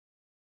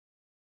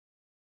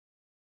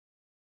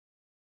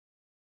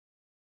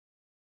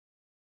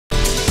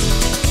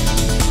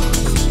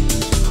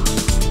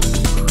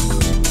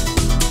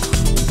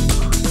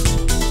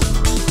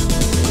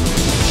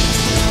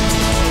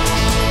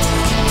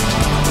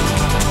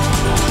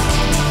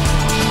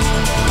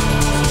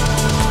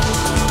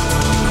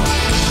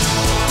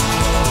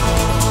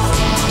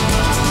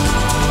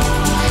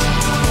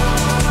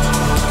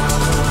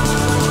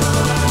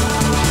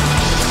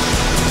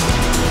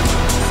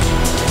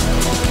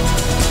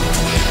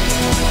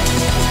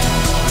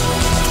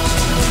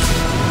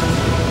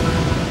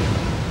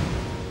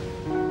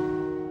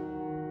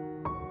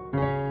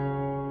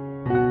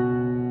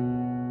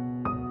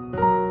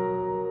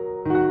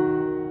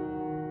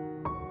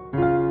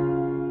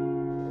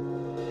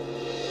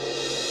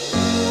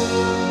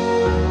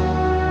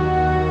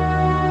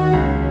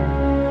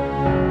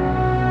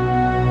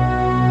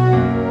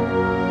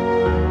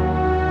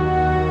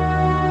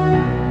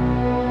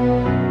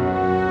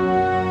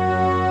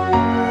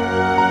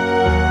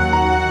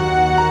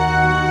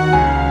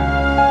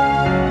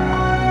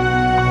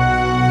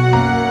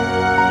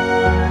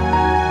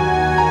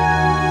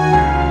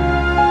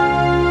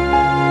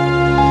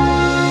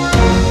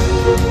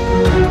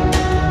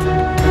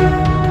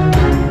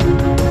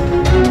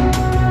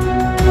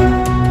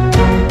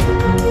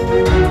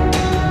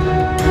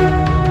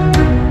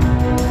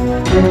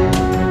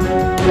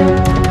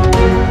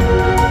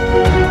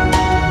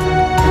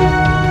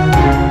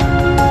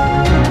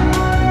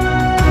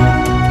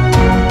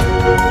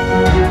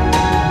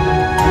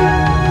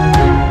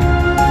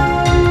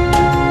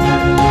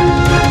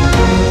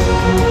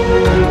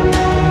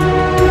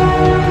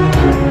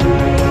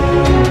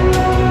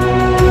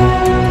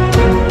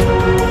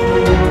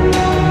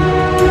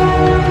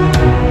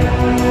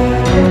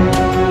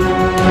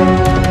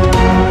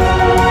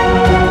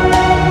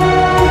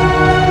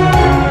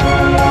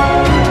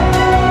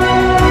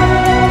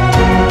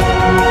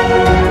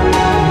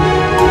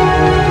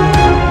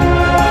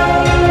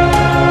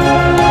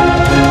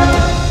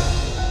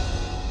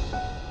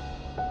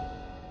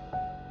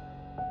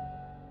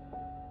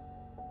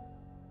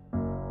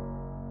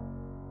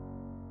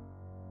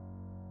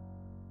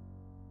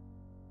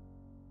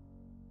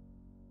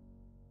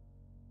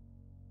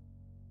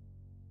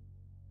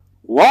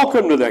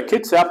Welcome to the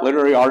Kitsap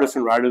Literary Artists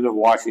and Writers of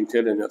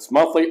Washington and its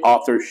monthly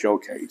author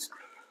showcase.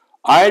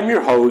 I am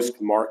your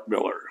host, Mark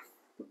Miller.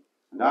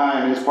 And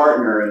I'm his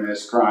partner in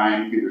this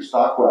crime, Peter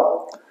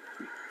Stockwell.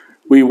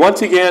 We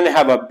once again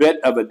have a bit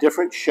of a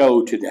different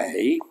show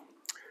today.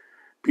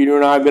 Peter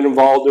and I have been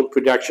involved in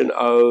production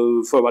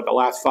for about the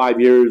last 5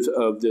 years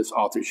of this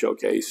author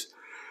showcase.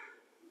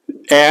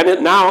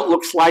 And now it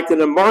looks like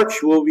that in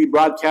March we'll be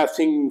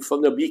broadcasting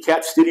from the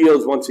BCAT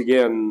studios once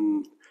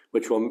again,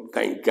 which will,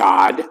 thank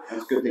God.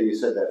 That's a good thing you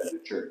said that in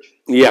the church.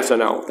 Yes, I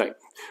know.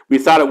 We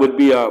thought it would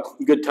be a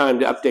good time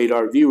to update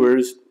our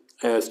viewers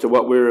as to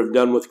what we've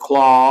done with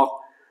Claw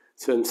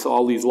since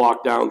all these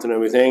lockdowns and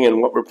everything,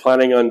 and what we're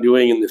planning on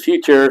doing in the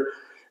future,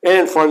 and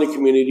inform the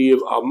community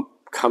of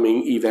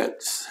upcoming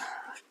events.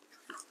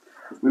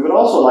 We would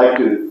also like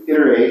to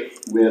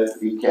iterate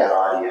with the BCAT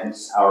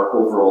audience our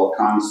overall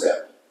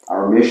concept,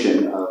 our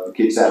mission of the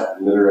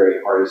Kitsap Literary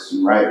Artists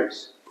and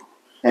Writers,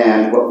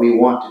 and what we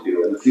want to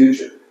do in the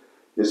future.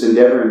 This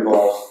endeavor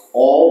involves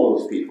all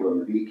those people in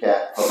the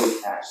BCAT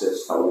public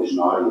access television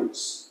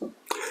audience.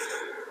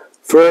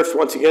 First,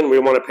 once again, we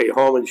want to pay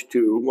homage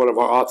to one of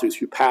our authors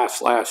who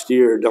passed last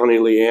year, Donnie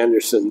Lee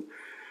Anderson.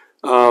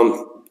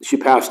 She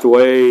passed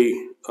away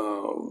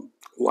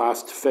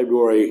last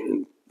February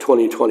in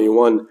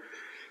 2021.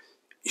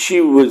 She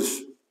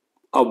was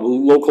a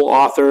local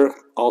author,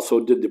 also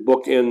did the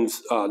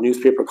Bookends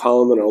newspaper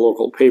column in our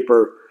local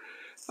paper.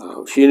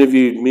 She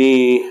interviewed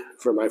me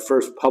for my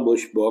first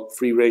published book,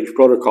 Free Range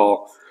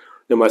Protocol,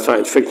 in my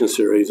science fiction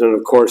series. And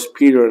of course,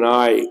 Peter and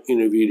I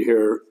interviewed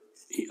her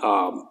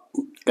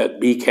at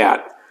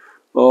BCAT.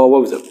 Oh,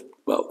 what was it?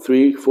 About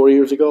 3-4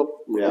 years ago?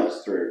 Yeah,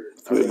 it's three.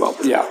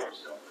 Yeah.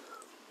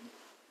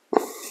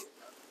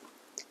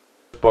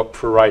 Book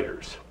for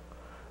writers.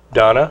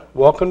 Donna,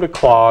 welcome to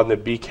Claw and the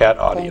BCAT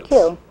audience.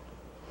 Thank you.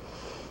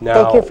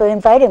 Now, thank you for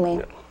inviting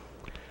me.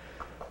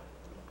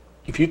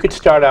 If you could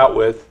start out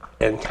with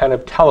and kind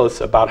of tell us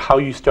about how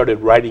you started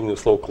writing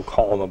this local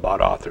column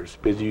about authors,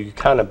 because you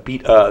kind of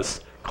beat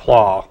us,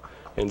 Claw,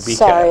 and BCAT.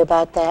 Sorry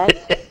about that.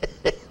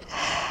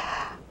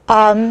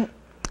 I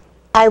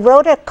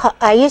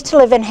used to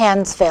live in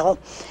Hansville,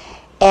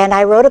 and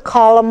I wrote a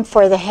column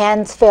for the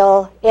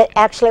Hansville, it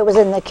was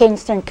in the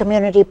Kingston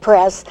Community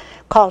Press,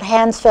 called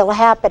Hansville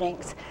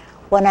Happenings.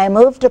 When I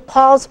moved to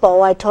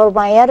Paulsbo, I told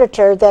my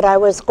editor that I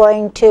was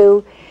going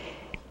to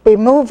be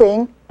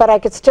moving, but I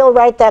could still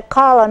write that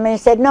column, and he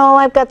said, no,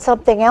 I've got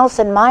something else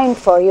in mind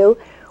for you.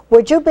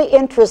 Would you be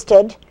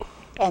interested?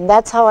 And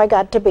that's how I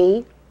got to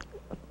be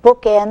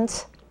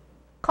Bookends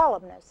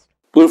columnist.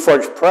 Blue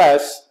Forge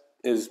Press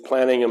is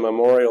planning a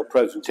memorial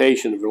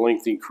presentation of her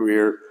lengthy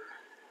career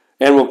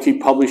and will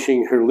keep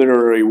publishing her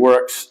literary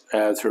works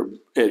as Blue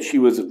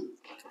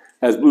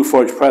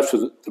Forge Press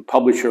was the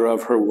publisher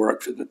of her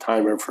works at the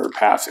time of her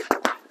passing.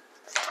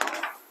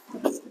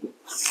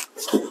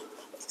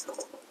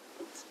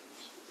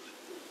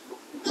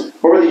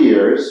 Over the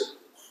years,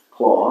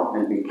 Claw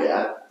and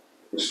BCAT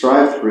have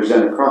strived to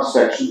present a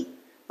cross-section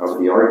of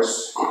the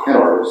arts and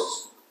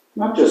artists,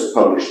 not just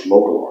published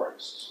local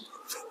artists.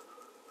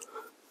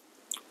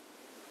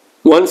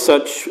 One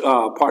such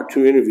Part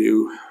 2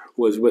 interview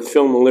was with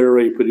film and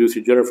literary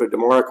producer Jennifer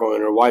DeMarco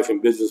and her wife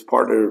and business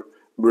partner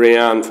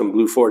Brianne from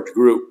Blue Forge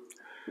Group.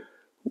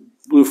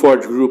 Blue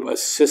Forge Group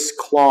assists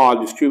Claw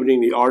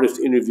distributing the artist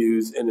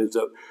interviews and is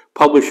a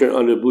publisher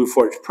under Blue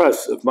Forge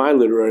Press of my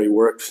literary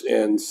works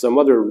and some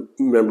other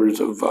members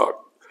of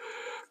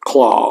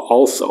Claw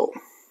also.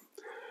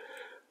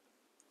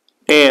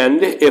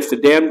 And if the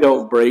dam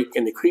don't break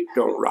and the creek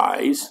don't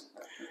rise,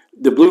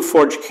 the Blue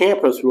Forge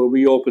campus will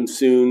reopen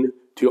soon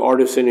to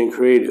artisan and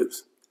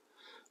creatives.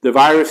 The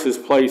virus has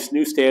placed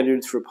new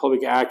standards for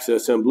public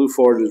access, and Blue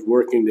Forge is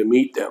working to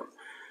meet them.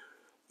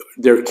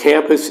 Their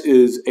campus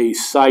is a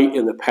site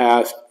in the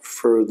past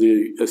for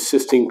the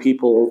assisting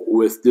people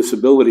with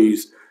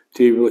disabilities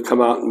to be able to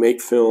come out and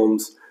make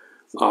films,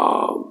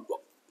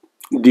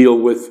 deal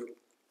with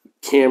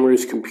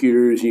cameras,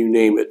 computers, you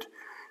name it,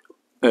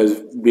 as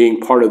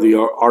being part of the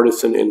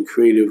artisan and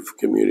creative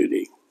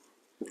community.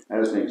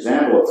 As an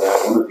example of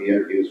that, one of the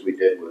interviews we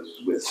did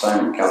was with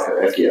Simon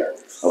Calcavecchia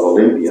of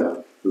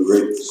Olympia, who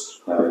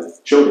writes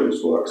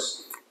children's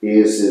books.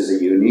 His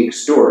is a unique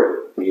story.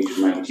 At the age of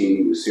 19,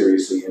 he was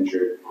seriously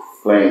injured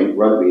playing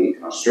rugby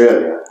in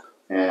Australia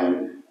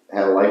and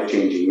had a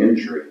life-changing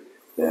injury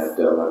that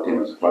left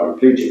him as a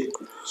quadriplegic.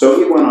 So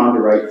he went on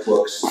to write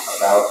books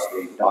about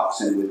a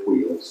dachshund with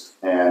wheels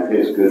and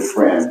his good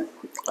friend,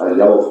 a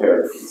yellow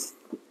parakeet.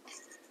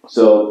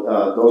 So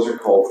those are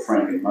called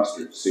Frank and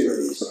Mustard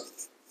series.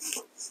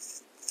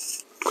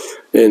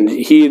 And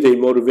he's a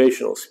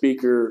motivational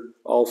speaker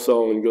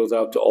also, and goes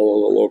out to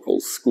all of the local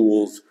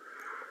schools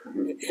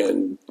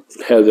and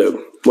has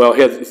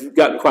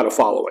gotten quite a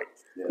following.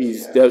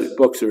 His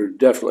books are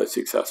definitely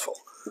successful.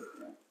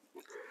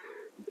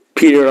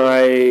 Peter and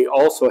I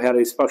also had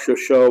a special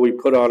show we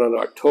put on in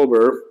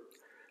October.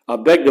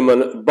 Bugged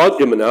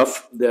him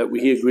enough that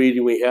he agreed,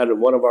 and we had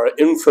one of our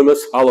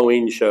infamous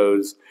Halloween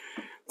shows,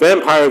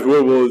 Vampires,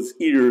 Werewolves,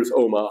 Eaters,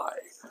 Oh My.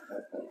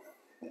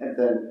 And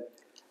then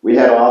We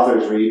had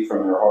authors read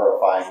from their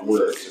horrifying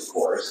works, of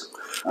course,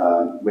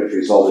 which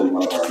resulted in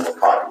one of our more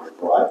popular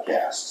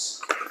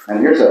broadcasts. And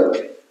here's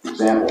an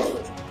example of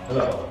it.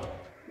 Hello,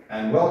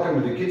 and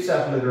welcome to the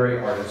Kitsap Literary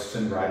Artists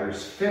and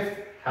Writers' 5th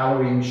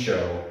Halloween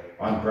show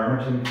on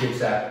Bremerton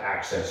Kitsap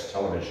Access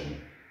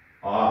Television.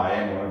 I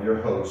am one of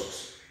your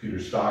hosts, Peter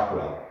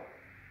Stockwell.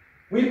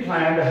 We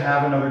plan to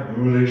have another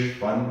ghoulish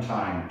fun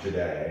time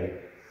today.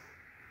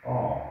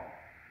 Oh,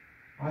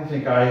 I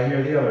think I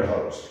hear the other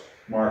host,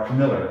 Mark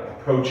Miller,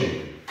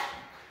 approaching.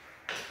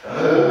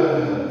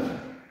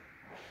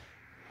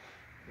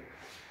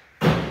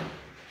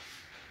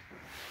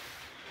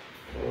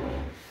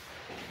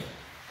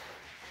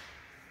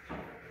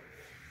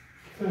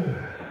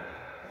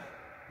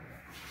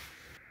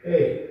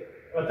 Hey,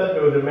 I thought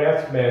there was a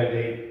mask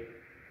mandate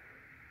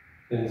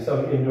in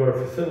some indoor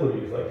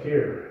facilities like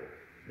here.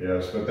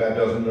 Yes, but that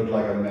doesn't look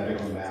like a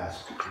medical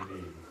mask to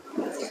me.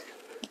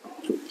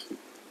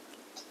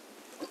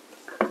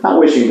 Not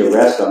wishing to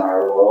rest on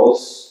our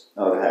laurels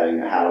of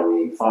having a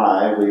Halloween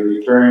 5, we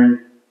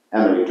return,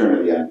 and the Return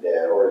of the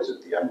Undead, or is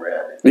it the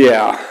Unread?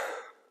 Yeah.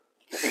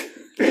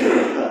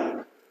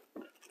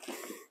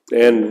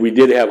 And we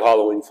did have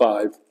Halloween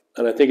 5,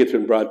 and I think it's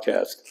been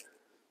broadcast.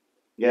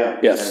 Yeah.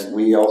 Yes. And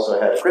we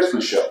also had a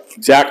Christmas show.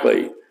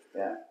 Exactly.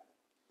 Yeah.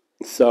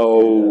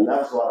 So. And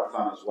that was a lot of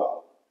fun as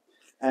well.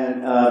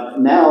 And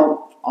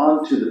now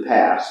on to the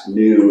past,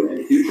 new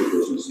and future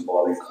business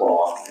involving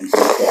Claw and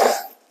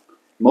Kitsap.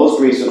 Most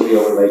recently,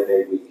 over Late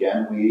Day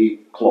weekend,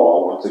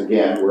 Claw, once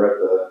again, we're at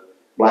the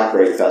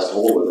Blackberry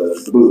Festival with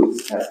a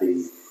booth at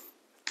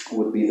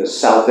would be the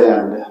south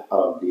end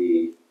of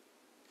the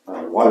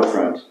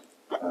waterfront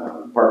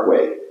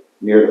parkway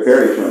near the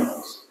ferry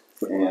terminals.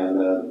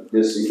 And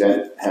this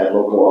event had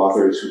local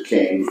authors who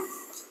came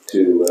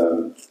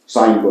to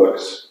sign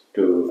books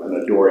to an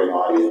adoring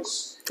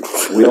audience.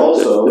 We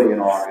also, in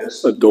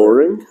August...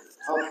 Adoring?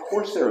 Of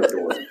course they're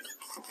adoring.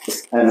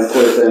 And of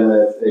course, then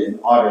in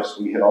August,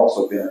 we had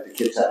also been at the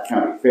Kitsap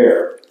County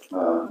Fair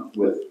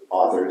with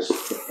authors,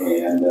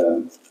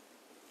 and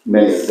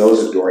many of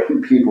those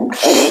adoring people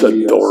came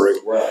adoring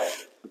as well.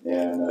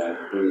 And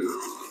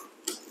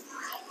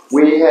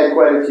we had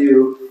quite a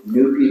few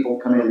new people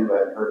come in who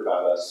hadn't heard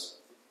about us.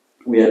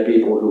 We had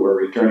people who were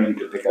returning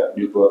to pick up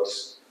new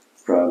books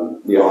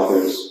from the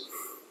authors,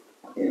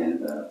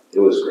 and it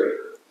was great.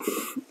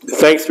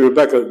 Thanks to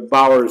Rebecca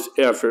Bauer's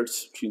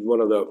efforts, she's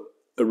one of the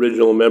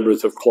original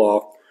members of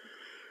Claw,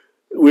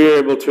 we were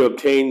able to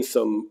obtain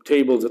some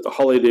tables at the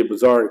Holiday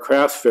Bazaar and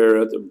Crafts Fair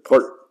at the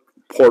Port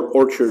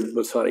Orchard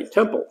Masonic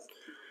Temple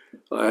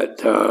on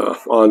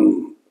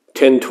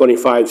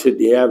 1025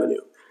 Sydney Avenue.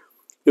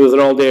 It was an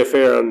all-day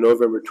affair on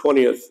November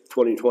 20th,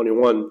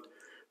 2021,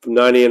 from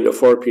 9 a.m. to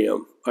 4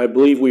 p.m. I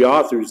believe we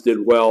authors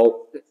did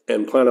well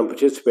and plan on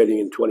participating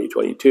in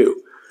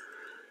 2022.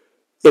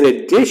 In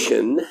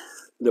addition,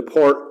 the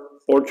Port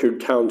Orchard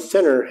Town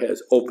Center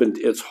has opened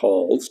its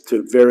halls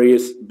to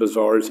various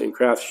bazaars and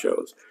craft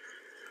shows.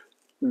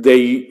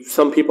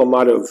 Some people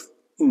might have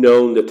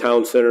known the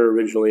Town Center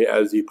originally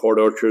as the Port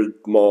Orchard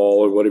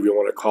Mall, or whatever you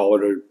want to call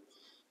it,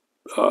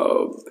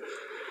 or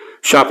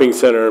shopping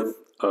center,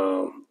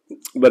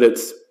 but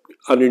it's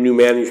under new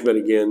management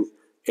again,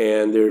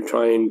 and they're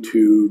trying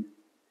to,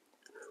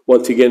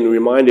 once again,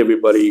 remind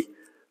everybody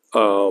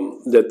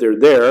that they're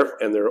there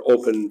and they're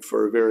open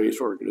for various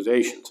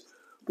organizations.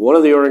 One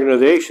of the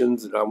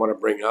organizations that I want to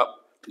bring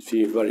up to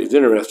see if anybody's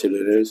interested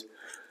in is,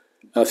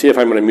 I'll see if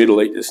I'm going to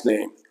mutilate this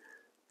name,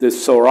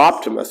 this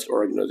Soroptimist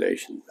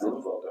organization.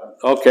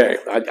 Okay,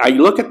 I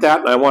look at that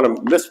and I want to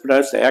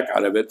mispronounce the heck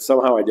out of it.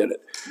 Somehow I did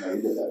it. No,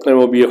 you did that. And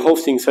we'll be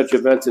hosting such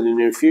events in the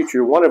near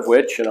future, one of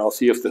which, and I'll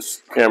see if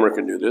this camera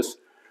can do this,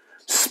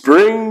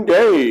 Spring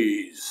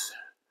Days.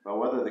 Well,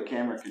 whether the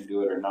camera can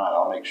do it or not,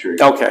 I'll make sure.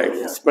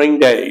 Okay, Spring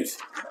Days.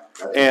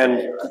 That's And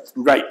May, right?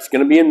 right, it's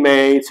going to be in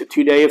May. It's a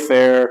 2-day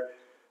affair.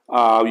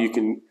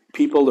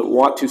 People that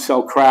want to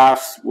sell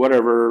crafts,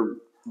 whatever,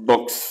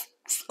 books,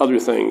 other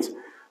things.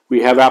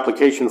 We have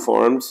application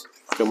forms.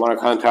 If you want to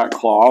contact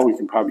Claw, we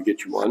can probably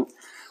get you one.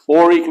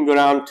 Or you can go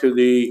down to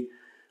the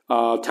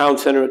town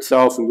center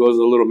itself and go to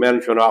the little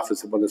management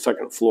office up on the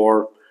second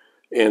floor,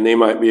 and they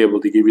might be able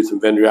to give you some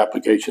vendor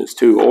applications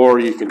too. Or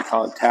you can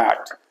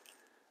contact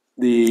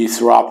the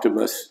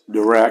Soroptimist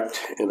direct,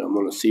 and I'm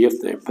going to see if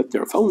they put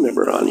their phone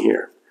number on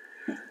here.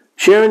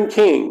 Sharon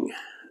King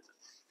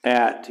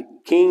at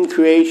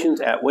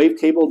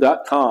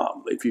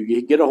kingcreations@wavecable.com. If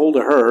you get a hold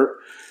of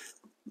her,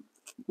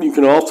 you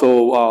can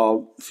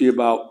also see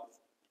about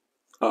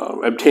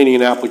obtaining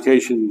an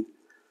application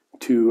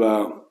to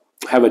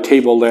have a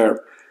table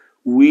there.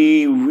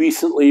 We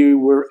recently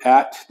were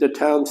at the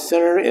town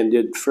center and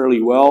did fairly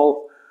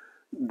well,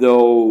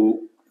 though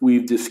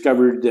we've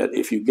discovered that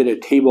if you get a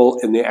table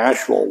in the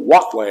actual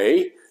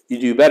walkway, you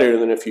do better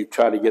than if you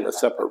try to get a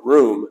separate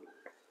room.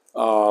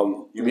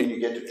 You mean you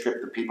get to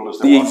trip the people as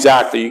they walk?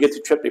 Exactly. You get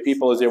to trip the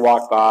people as they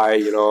walk by,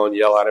 and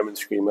yell at them and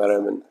scream at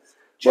them and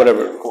Gently,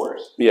 whatever. of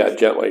course. Yeah,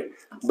 gently.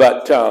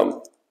 But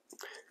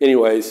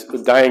anyways,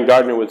 Diane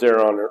Gardner was there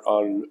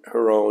on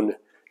her own,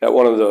 at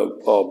one of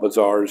the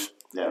bazaars.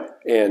 Yeah.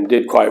 And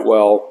did quite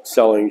well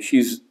selling.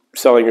 She's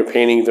selling her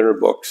paintings and her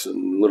books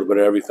and a little bit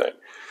of everything.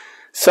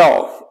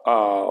 So,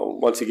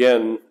 once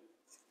again,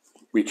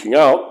 reaching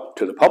out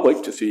to the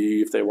public to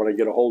see if they want to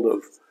get a hold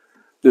of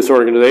this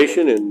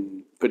organization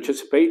and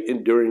participate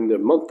in during the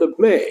month of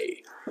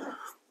May.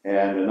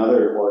 And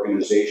another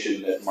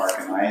organization that Mark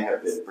and I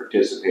have been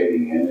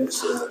participating in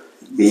is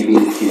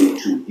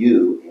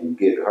BBQ2U in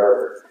Gig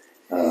Harbor.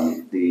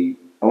 The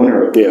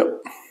owner of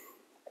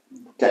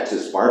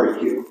Texas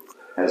Barbecue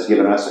has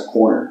given us a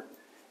corner,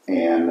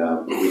 and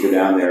we go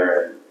down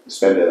there and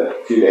spend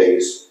a few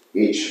days.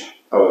 Each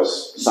of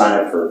us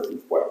sign up for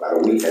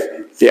about a week, I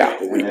think. Yeah,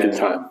 and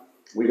then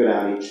we go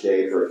down each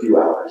day for a few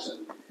hours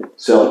and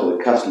sell to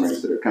the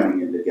customers that are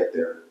coming in to get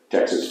their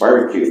Texas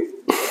barbecue.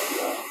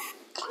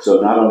 So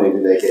not only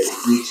do they get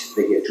to eat,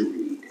 they get to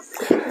read.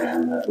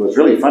 And it was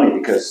really funny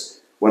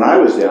because when I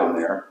was down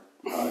there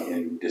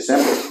in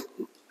December,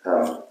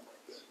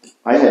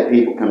 I had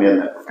people come in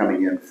that were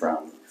coming in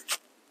from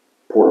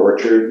Port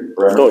Orchard,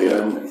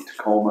 Bremerton, and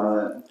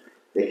Tacoma. And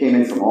they came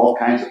in from all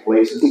kinds of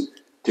places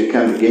to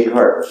come to Gig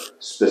Harbor,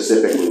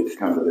 specifically to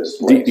come to this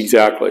place.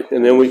 Exactly.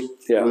 And then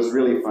It was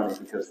really funny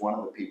because one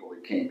of the people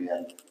that came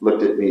in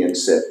looked at me and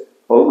said,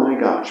 "Oh my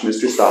gosh,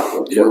 Mr.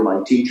 Stockwell, you're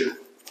my teacher."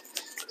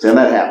 So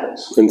that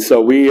happens. And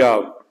so we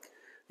had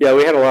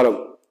a lot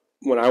of,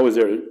 when I was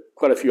there,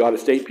 quite a few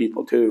out-of-state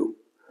people too.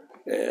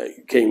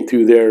 Came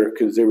through there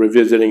because they were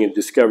visiting and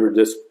discovered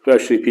this,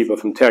 especially people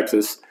from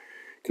Texas,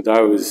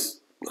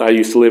 because I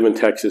used to live in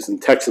Texas, and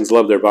Texans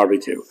love their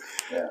barbecue.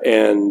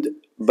 Yeah.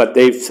 But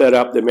they've set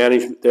up the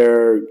management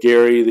there.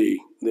 Gary,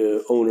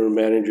 the owner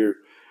manager,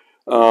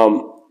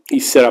 he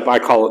set up, I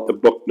call it the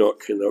book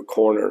nook in the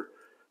corner.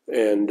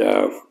 And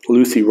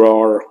Lucy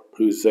Rahr,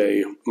 who's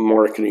a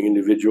marketing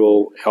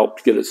individual,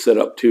 helped get it set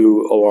up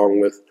too, along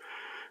with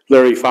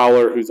Larry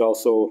Fowler, who's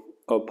also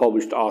a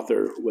published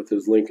author with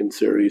his Lincoln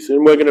series.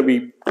 And we're going to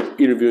be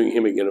interviewing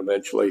him again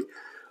eventually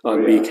on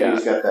BCAT.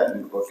 He's got that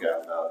new book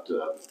out about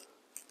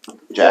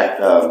Jack,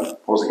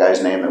 what was the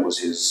guy's name that was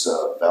his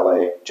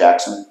valet?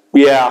 Jackson?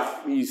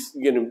 Yeah, he's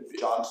getting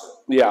Johnson.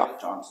 Yeah.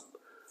 Johnson.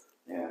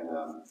 And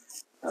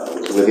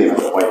was with him at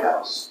the White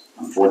House.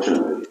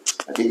 Unfortunately,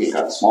 I think he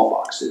got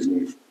smallpox,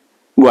 didn't he?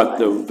 What,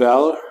 the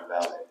valet?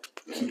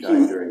 He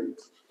died during...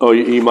 Oh,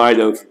 he might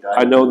have.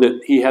 I know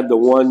that he had the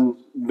one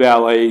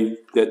valet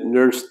that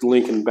nursed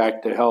Lincoln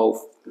back to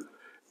health,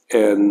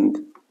 and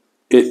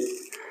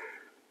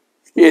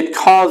it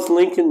caused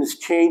Lincoln's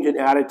change in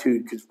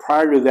attitude, because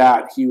prior to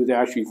that, he was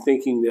actually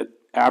thinking that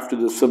after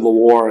the Civil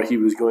War, he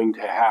was going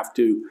to have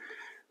to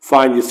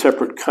find a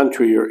separate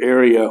country or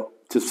area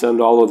to send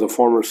all of the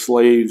former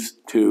slaves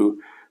to,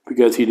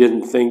 because he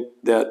didn't think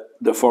that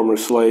the former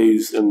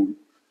slaves and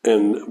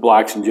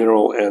blacks in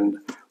general and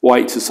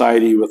white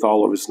society with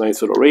all of its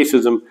nice little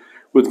racism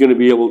was going to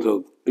be able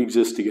to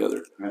exist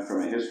together. And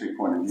from a history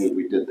point of view,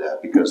 we did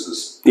that because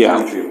this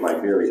country of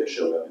Liberia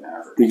showed up in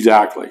Africa.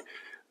 Exactly.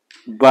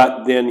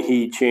 But then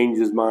he changed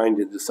his mind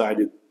and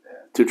decided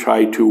to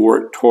try to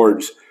work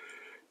towards...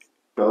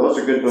 So those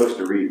are good books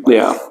to read.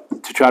 Yeah,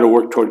 to try to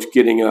work towards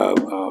getting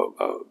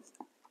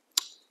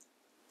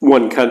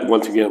one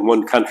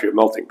country, a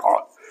melting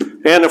pot.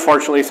 And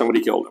unfortunately, somebody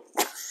killed him.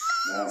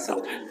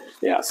 So,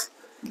 yes.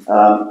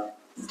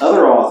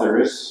 Other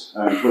authors,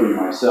 including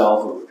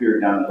myself, have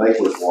appeared down in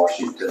Lakewood,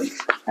 Washington,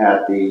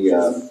 at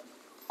the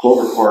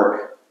Clover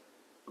Park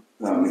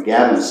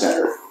McGavin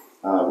Center.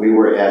 We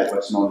were at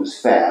what's known as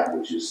FAB,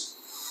 which is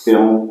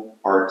Film,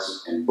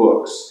 Arts, and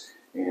Books.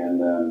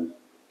 And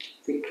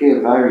I think,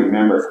 if I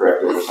remember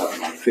correctly, there was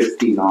something like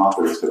 15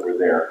 authors that were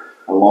there,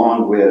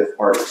 along with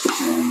artists.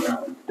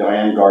 And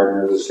Diane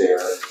Gardner was there.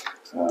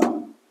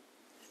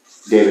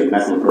 David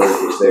Mecklenburg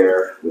was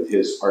there with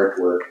his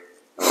artwork.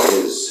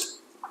 His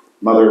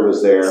mother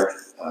was there,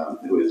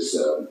 who is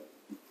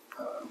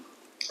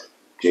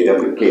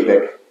J.W.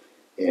 Kapik.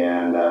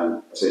 And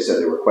as I said,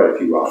 there were quite a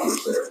few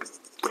authors there.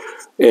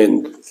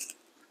 And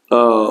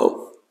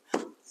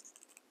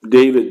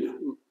David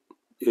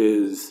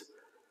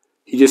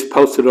he just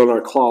posted on our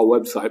CLAW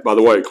website. By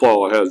the way,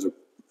 CLAW has a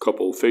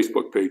couple of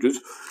Facebook pages.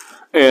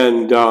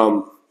 And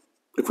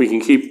if we can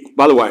keep,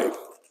 by the way,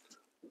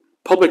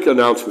 public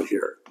announcement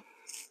here.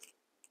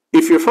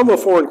 If you're from a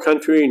foreign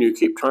country and you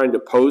keep trying to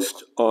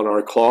post on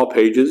our CLAW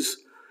pages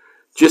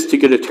just to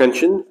get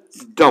attention,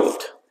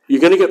 don't.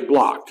 You're going to get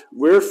blocked.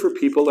 We're for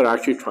people that are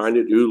actually trying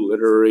to do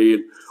literary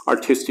and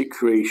artistic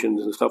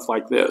creations and stuff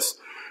like this.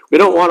 We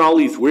don't want all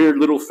these weird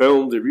little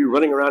films of you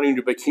running around in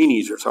your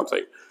bikinis or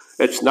something.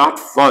 It's not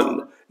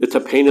fun. It's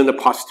a pain in the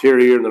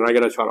posterior, and then I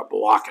got to try to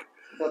block it.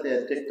 I thought they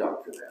had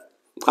TikTok for that.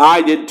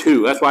 I did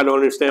too. That's why I don't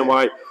understand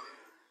why.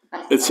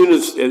 As soon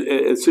as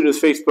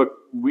Facebook,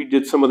 we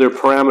did some of their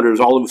parameters,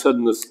 all of a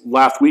sudden this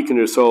last weekend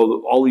or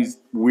so, all these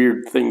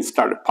weird things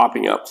started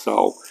popping up.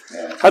 So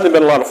it hasn't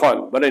been a lot of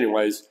fun. But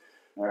anyways.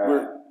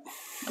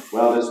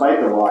 Well,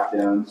 despite the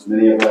lockdowns,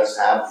 many of us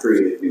have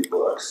created new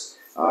books.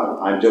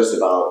 I'm just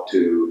about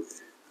to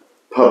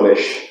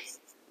publish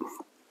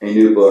a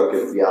new book,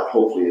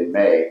 hopefully in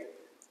May,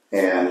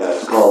 And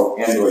it's called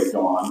Android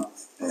Dawn.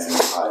 And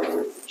I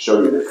will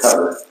show you the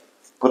cover.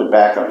 Put it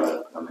back on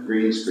the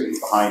green screen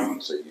behind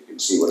me so you can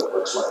see what it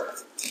looks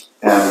like.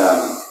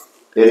 And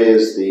it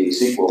is the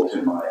sequel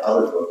to my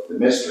other book, The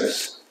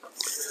Mistress,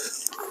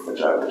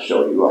 which I will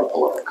show you. I'll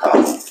pull up a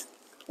copy.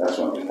 That's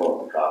when we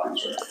pull up the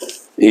copies, right?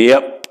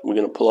 Yep, we're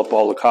going to pull up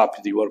all the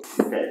copies you want.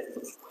 Okay.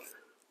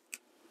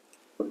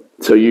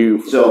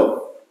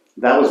 So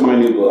that was my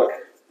new book,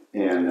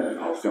 and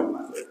I'll film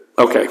that later.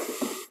 okay.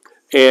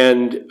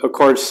 And of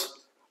course,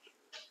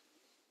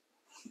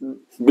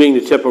 being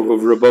the typical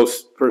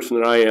verbose person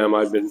that I am,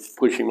 I've been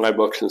pushing my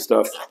books and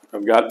stuff.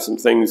 I've got some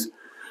things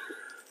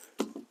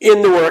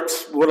in the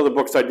works. One of the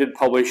books I did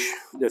publish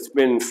that's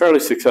been fairly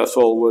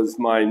successful was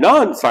my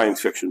non-science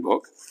fiction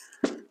book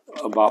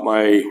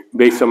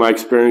based on my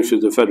experience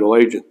as a federal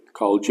agent,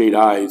 called Jade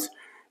Eyes.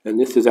 And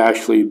this has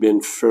actually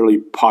been fairly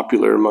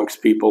popular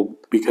amongst people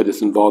because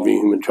it's involving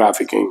human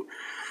trafficking.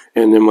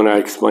 And then when I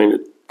explain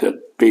it,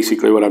 that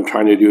basically what I'm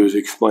trying to do is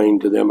explain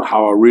to them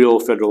how a real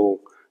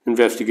federal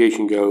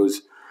investigation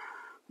goes,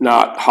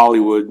 not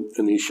Hollywood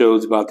and these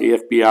shows about the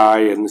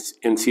FBI and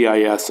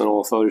NCIS and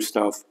all this other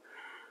stuff.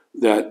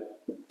 That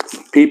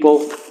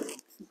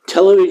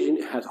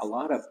television has a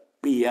lot of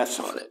BS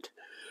on it.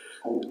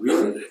 Oh,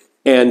 really?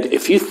 And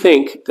if you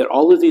think that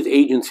all of these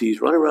agencies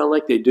run around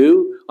like they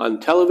do on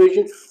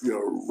television,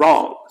 you're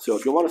wrong. So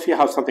if you want to see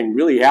how something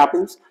really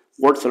happens,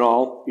 warts and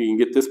all, you can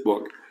get this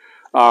book.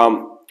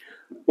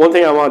 One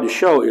thing I wanted to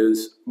show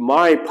is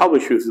my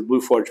publisher, the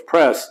Blue Forge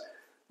Press,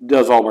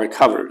 does all my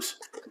covers.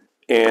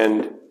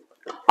 And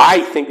I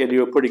think they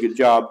do a pretty good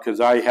job because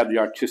I have the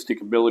artistic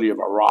ability of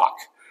a rock.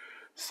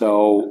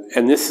 So,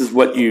 and this is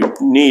what you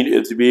need,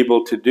 is to be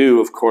able to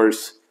do, of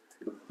course,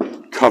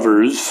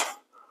 covers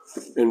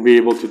and be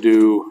able to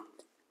do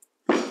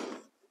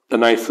a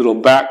nice little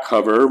back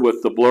cover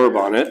with the blurb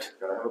on it.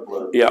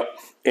 Yep.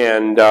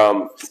 And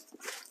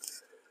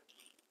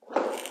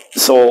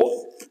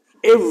so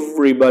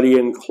everybody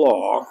in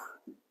Claw,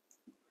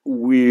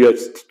 we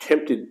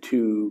attempt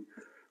to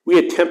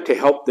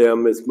help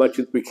them as much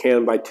as we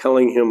can by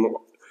telling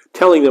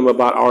them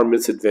about our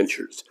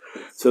misadventures,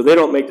 so they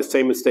don't make the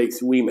same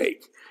mistakes we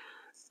make,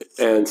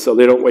 and so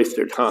they don't waste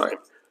their time.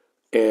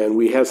 And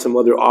we have some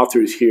other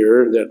authors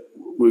here that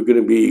we're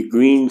going to be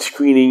green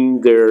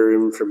screening their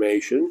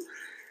information.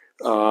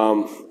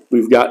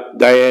 We've got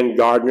Diane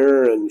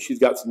Gardner, and she's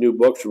got some new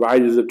books,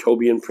 Rise of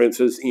Toby and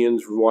Princess,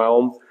 Ian's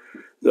Realm.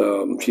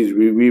 She's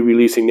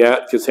re-releasing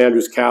that.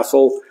 Cassandra's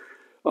Castle.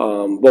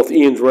 Both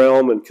Ian's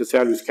Realm and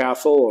Cassandra's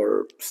Castle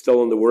are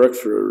still in the works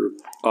for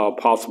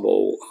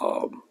possible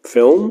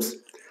films.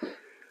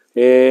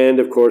 And,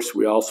 of course,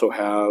 we also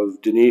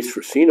have Denise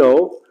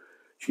Frasino.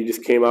 She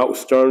just came out with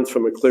Storms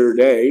from a Clear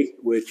Day,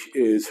 which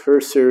is her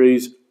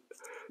series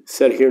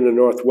set here in the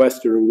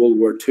Northwest during World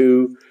War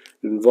II,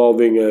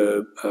 involving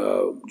a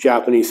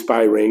Japanese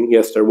spy ring.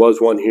 Yes, there was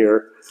one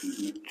here,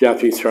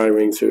 Japanese spy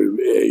ring. So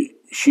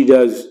she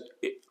does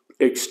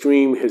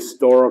extreme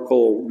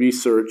historical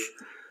research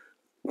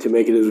to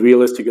make it as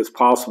realistic as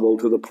possible,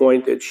 to the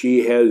point that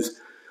she has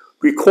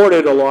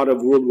recorded a lot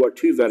of World War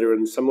II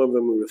veterans. Some of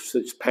them have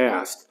since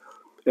passed.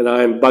 And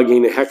I'm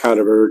bugging the heck out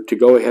of her to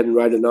go ahead and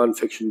write a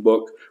nonfiction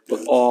book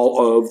with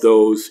all of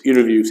those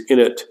interviews in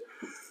it.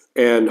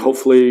 And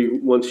hopefully,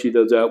 once she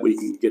does that, we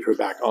can get her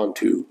back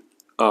onto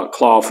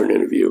Claw for an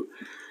interview.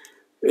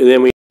 And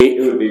then it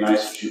would be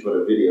nice if she put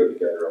a video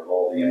together of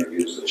all the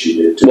interviews that she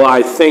did. Well,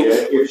 I think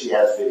if she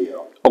has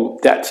video. Oh,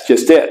 that's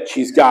just it.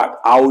 She's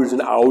got hours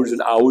and hours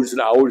and hours and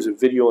hours of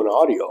video and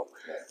audio.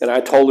 And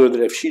I told her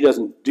that if she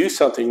doesn't do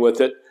something with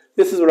it,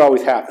 this is what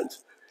always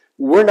happens.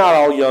 We're not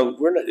all young.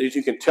 We're not, as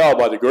you can tell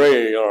by the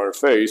gray on our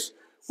face,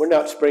 we're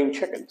not spring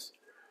chickens.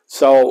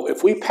 So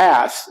if we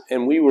pass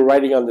and we were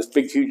writing on this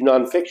big, huge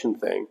nonfiction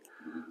thing,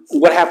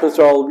 what happens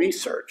to all the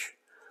research?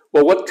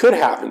 Well, what could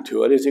happen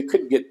to it is it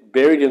could get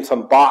buried in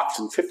some box,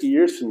 and 50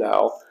 years from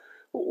now,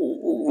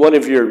 one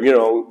of your,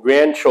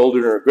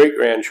 grandchildren or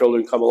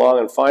great-grandchildren come along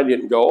and find it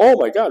and go, oh,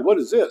 my God, what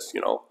is this,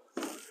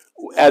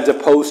 as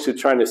opposed to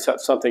trying to set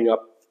something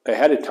up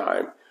ahead of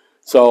time.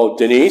 So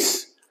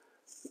Denise,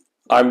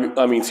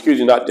 excuse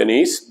me, not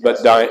Denise,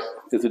 but Diane.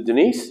 Is it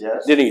Denise?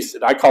 Yes. Denise.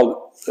 I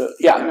called,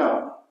 yeah. I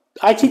know.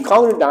 I keep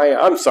calling her Diane.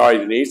 I'm sorry,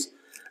 Denise.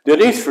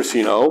 Denise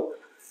Frasino,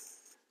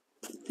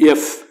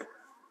 if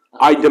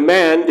I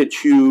demand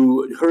that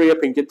you hurry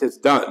up and get this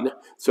done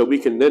so we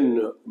can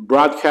then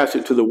broadcast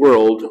it to the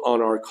world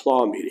on our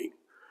Claw meeting.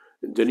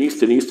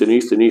 Denise.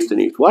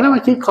 Why do I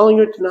keep calling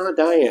her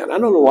Diane? I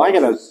don't know why I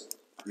gotta.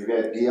 You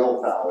got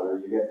D.L. Fowler,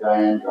 you got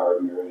Diane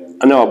Gardner,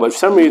 and I know, but for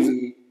some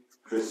reason.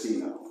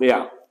 Frasino.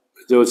 Yeah.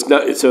 So it's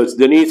not. So it's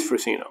Denise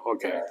Frasino.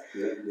 Okay.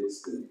 Yeah,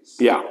 it's Denise.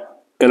 Yeah,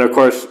 and of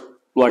course,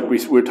 like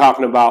we're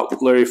talking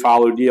about Larry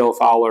Fowler, D.L.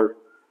 Fowler,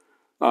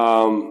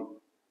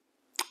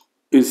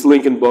 is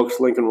Lincoln Books,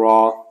 Lincoln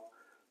Raw,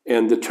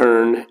 and The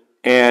Turn,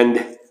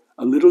 and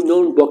a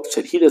little-known book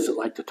that he doesn't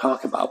like to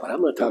talk about, but I'm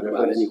going to talk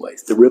about it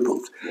anyways, The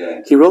Ripples. Yeah.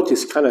 He wrote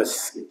this kind of...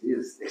 It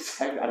is.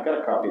 I've got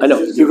a copy. I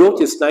know. He wrote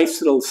this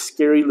nice little,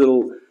 scary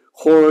little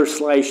horror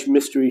slash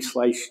mystery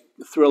slash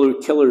thriller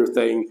killer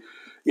thing,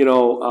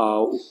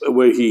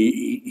 where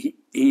he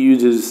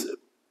uses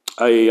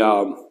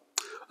a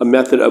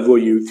method of where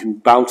you can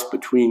bounce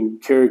between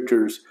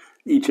characters,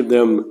 each of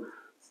them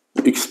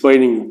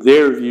explaining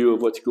their view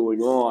of what's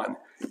going on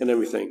and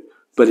everything.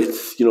 But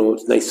it's,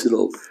 it's nice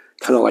little,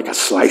 kind of like a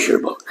slasher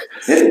book.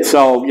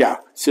 So, yeah.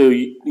 So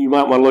you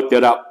might want to look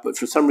that up. But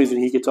for some reason,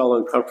 he gets all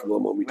uncomfortable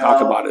when we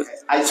talk about it.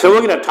 So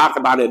we're going to talk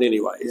about it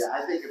anyways. Yeah,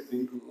 I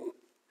think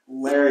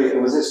Larry,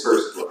 it was his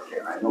first book,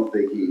 and I don't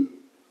think he...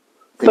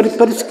 But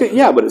it's good.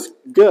 Yeah, but it's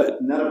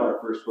good. None of our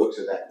first books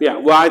are that. Yeah,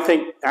 well, I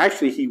think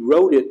actually he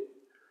wrote it.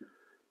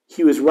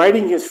 He was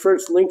writing his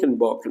first Lincoln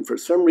book, and for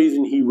some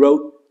reason he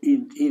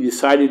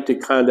decided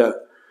to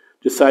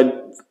decide,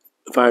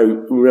 if I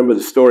remember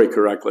the story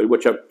correctly,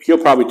 which he'll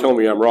probably tell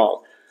me I'm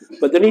wrong,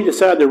 but then he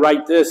decided to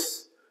write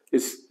this.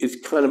 It's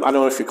kind of, I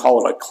don't know if you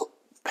call it a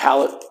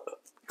palate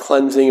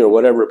cleansing or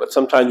whatever, but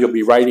sometimes you'll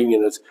be writing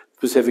in a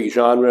specific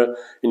genre,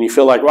 and you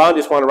feel like, well, I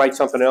just want to write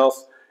something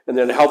else, and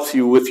then it helps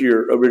you with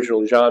your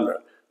original genre.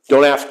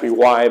 Don't ask me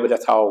why, but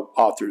that's how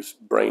authors'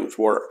 brains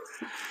work.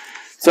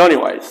 So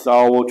anyway,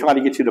 so we'll try to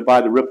get you to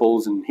buy the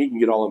Ripples, and he can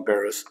get all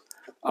embarrassed.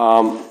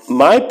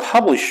 My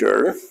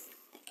publisher,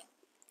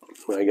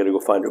 I got to go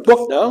find her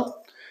book now,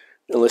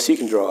 unless you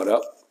can draw it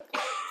up.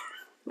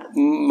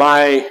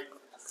 My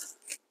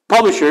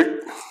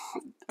publisher,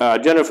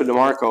 Jennifer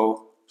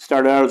DeMarco,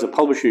 started out as a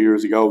publisher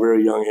years ago,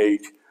 very young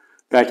age,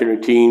 back in her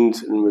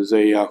teens, and was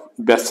a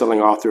best-selling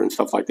author and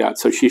stuff like that.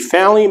 So she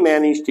finally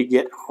managed to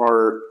get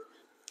her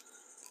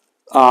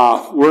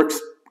works,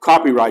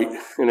 copyright,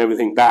 and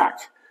everything back.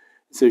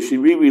 So she's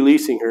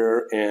re-releasing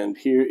her, and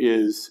here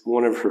is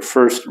one of her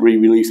first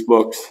re-released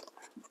books,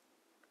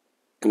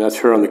 and that's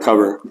her on the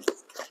cover.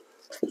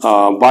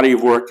 Body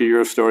of Work, The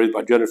Year of Stories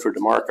by Jennifer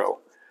DeMarco.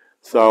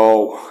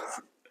 So,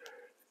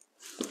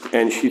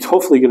 and she's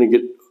hopefully going to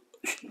get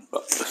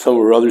some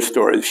of her other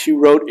stories. She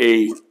wrote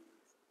a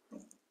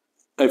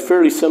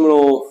fairly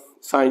seminal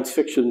science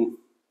fiction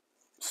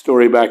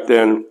story back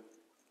then,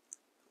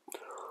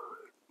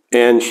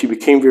 and she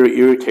became very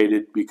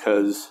irritated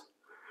because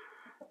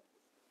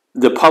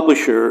the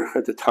publisher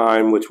at the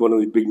time, which one of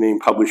the big name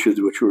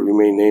publishers, which will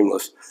remain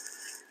nameless,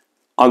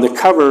 on the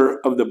cover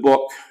of the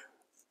book,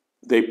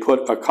 they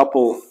put a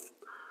couple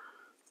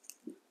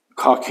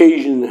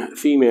Caucasian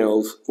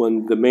females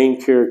when the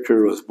main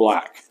character was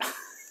black.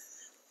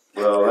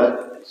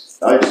 Well,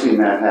 I've seen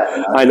that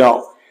happen. I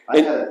know. I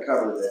had a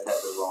cover that had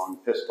the wrong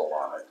pistol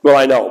on it. Well,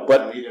 I know,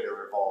 but I needed a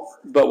revolver.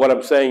 But what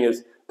I'm saying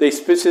is they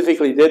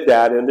specifically did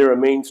that, and they're a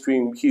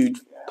mainstream, huge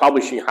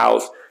publishing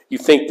house. You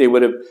think they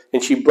would have,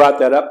 and she brought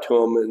that up to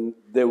them, and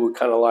they were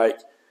kind of like,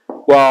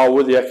 well,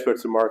 we're the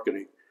experts in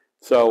marketing.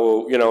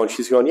 So, and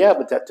she's going, yeah,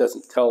 but that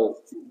doesn't tell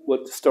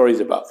what the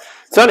story's about.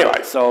 So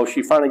anyway, so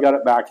she finally got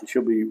it back, and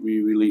she'll be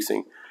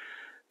re-releasing.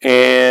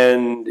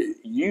 And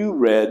you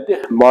read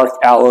Mark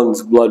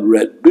Allen's Blood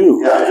Red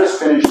Boom. Yeah, I just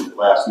finished it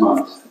last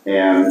month,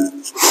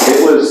 and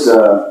it was,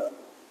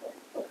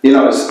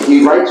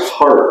 he writes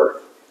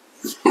horror,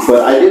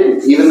 but I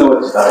didn't, even though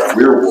it's about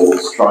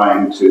werewolves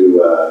trying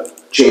to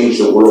change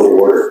the world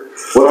order,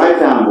 what I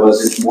found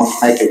was it's more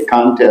like a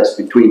contest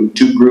between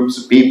two groups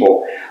of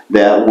people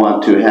that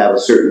want to have a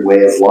certain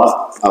way of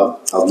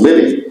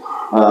living.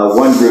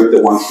 One group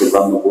that wants to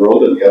run the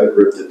world, and the other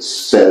group that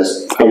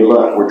says, hey,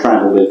 look, we're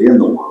trying to live in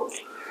the world.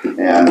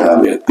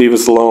 And leave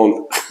us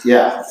alone.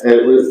 Yeah,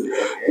 it was,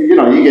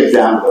 you get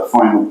down to the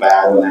final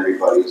battle and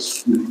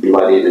everybody's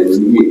bloodied,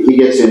 and he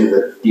gets into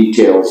the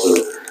details of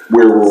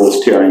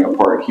werewolves tearing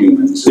apart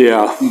humans,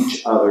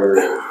 each other,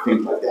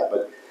 things like that.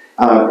 But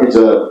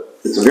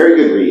it's a very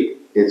good read.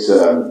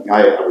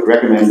 I would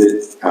recommend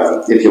it.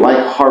 If you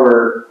like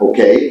horror,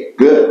 okay,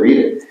 good, read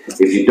it.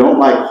 If you don't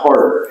like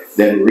horror,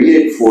 then read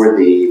it for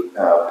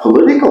the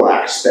political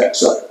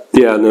aspects of it.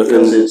 Yeah,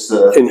 because it's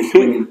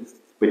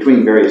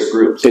between various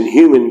groups. In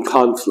human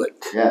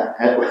conflict. Yeah.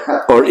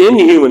 Or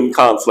inhuman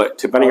conflict,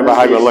 depending on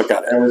how you look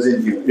at it. That was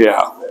inhuman. Yeah.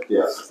 Conflict,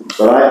 yes.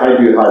 But I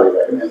do highly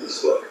recommend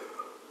this book.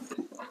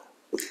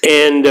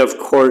 And, of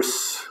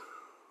course,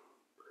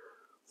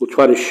 we'll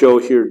try to show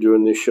here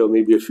during this show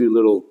maybe a few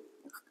little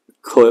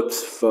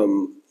clips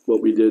from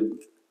what we did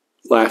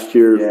last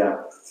year.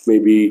 Yeah.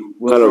 Maybe,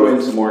 we'll throw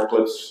in some more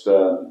clips.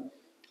 The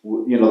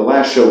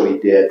last show we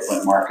did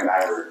when Mark and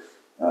I were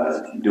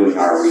doing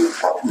our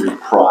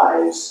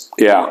reprise.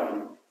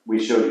 Yeah.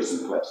 We showed you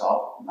some clips.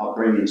 I'll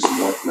bring in some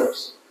more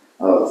clips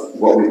of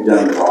what we've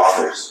done with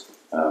authors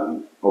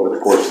over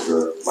the course of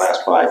the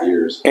last 5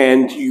 years.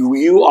 And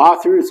you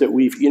authors that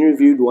we've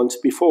interviewed once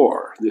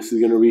before, this is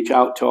going to reach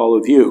out to all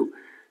of you.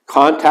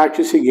 Contact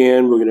us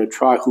again. We're going to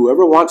try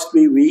whoever wants to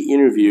be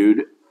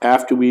re-interviewed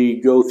after we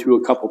go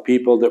through a couple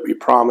people that we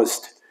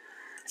promised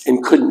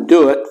and couldn't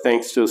do it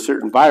thanks to a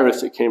certain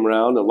virus that came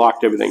around and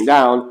locked everything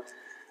down.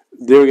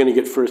 They're going to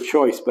get first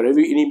choice. But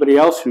anybody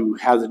else who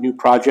has a new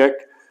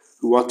project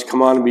who wants to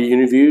come on and be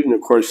interviewed, and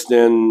of course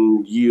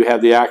then you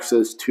have the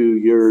access to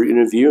your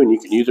interview and you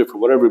can use it for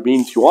whatever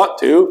means you want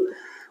to,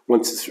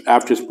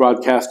 after it's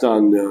broadcast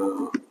on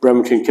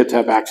Bremerton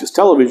Kitsap Access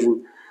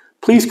Television,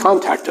 please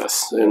contact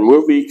us, and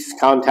we'll be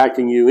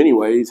contacting you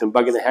anyways and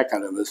bugging the heck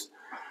out of us.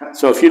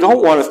 So if you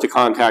don't want us to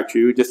contact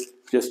you, just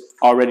send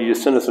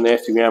us an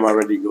Instagram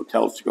already. Go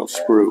tell us to go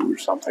screw or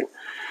something.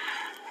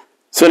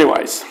 So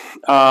anyways,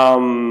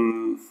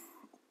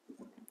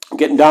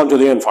 getting down to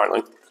the end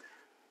finally.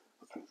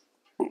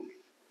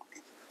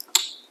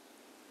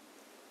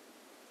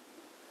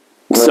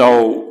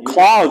 So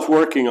Claude's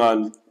working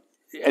on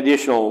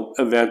additional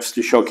events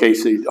to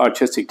showcase the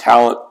artistic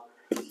talent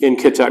in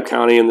Kitsap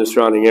County and the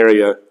surrounding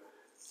area.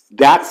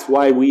 That's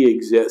why we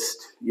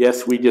exist.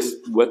 Yes, we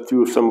just went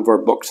through some of our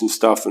books and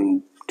stuff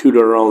and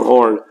tooted our own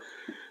horn,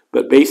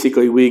 but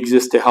basically we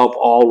exist to help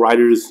all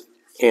writers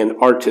and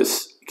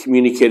artists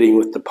communicating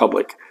with the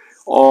public,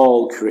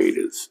 all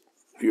creatives.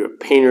 If you're a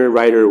painter,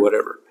 writer,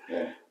 whatever.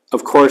 Yeah.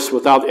 Of course,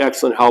 without the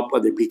excellent help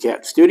of the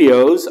PCAT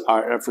Studios,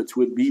 our efforts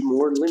would be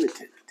more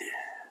limited.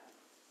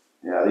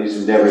 Yeah, these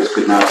endeavors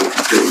could not be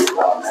completed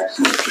without an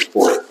excellent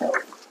support of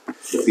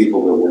the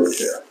people that work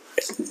there.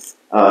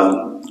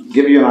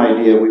 Give you an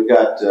idea, we've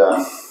got,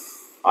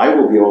 I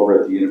will be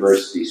over at the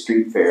University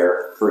Street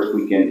Fair first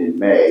weekend in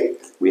May.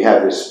 We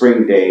have the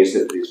spring days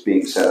that is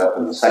being set up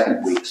in the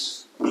second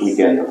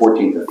weekend, the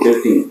 14th and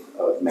 15th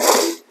of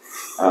May.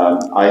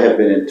 I have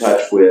been in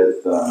touch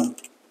with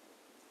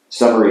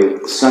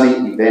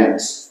Sunny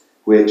Events,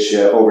 which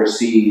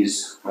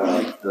oversees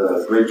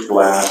the Bridge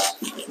Blast,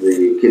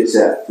 the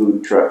Kitsap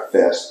Food Truck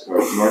Fest,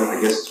 or I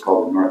guess it's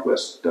called the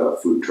Northwest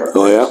Food Truck Fest.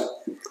 Oh,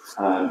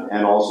 yeah?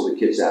 And also the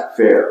Kitsap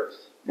Fair.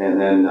 And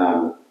then,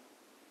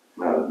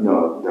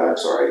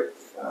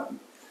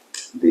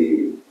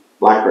 the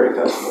Blackberry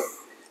Festival.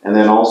 And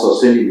then also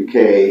Cindy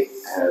McKay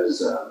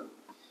has,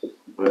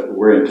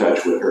 we're in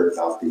touch with her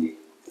about the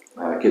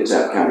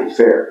Kitsap County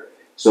Fair.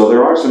 So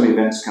there are some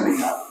events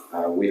coming up.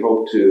 We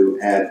hope to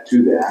add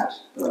to that.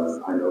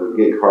 I know the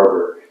Gig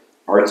Harbor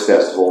Arts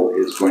Festival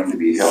is going to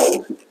be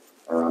held.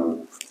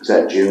 Is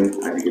that June?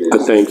 I think it is. I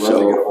think so. We'll have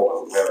to get a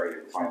hold of Larry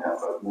to find out,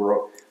 but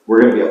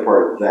we're going to be a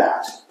part of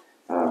that.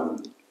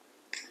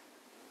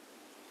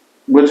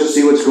 We'll just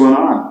see what's going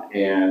on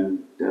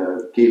and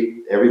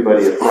keep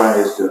everybody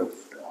apprised of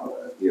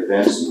the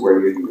events and where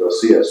you can go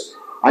see us.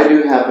 I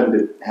do happen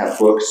to have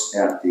books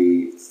at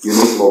the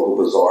Unique Local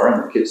Bazaar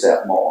in the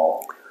Kitsap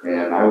Mall,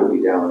 and I will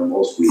be down there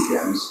most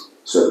weekends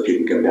so that you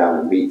can come down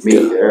and meet me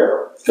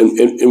there.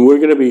 And we're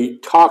going to be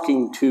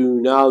talking to,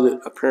 now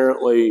that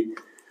apparently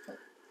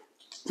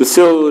the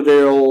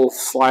Silverdale /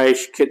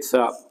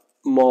 Kitsap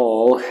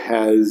Mall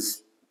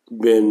has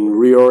been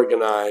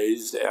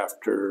reorganized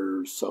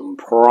after some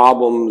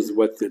problems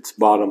with its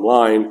bottom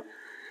line.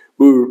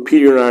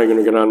 Peter and I are going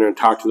to go down there and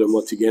talk to them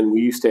once again. We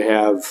used to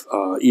have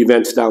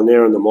events down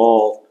there in the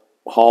mall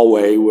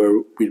hallway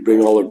where we'd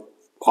bring all the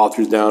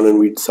authors down and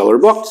we'd sell our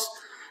books.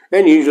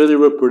 And usually they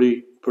were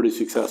pretty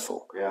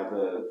successful. Yeah,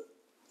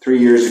 3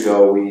 years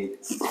ago we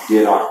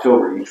did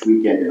October, each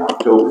weekend in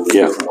October with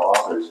different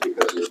authors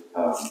because it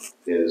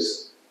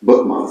is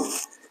book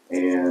month,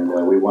 and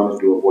we wanted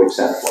to avoid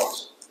Santa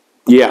Claus.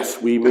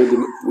 Yes, we made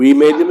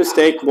the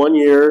mistake one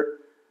year.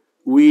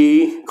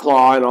 We,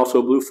 Claw, and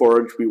also Blue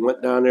Forge, we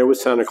went down there with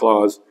Santa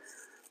Claus,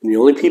 and the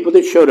only people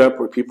that showed up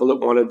were people that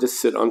wanted to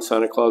sit on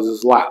Santa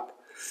Claus's lap,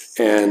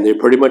 and they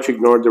pretty much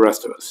ignored the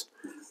rest of us.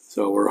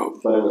 So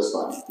but it was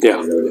fun. Yeah,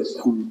 really was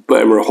fun.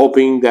 But we're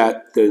hoping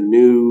that the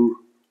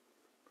new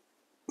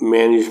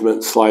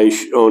management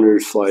 /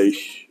 owners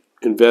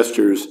 /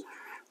 investors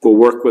will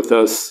work with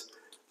us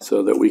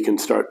so that we can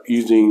start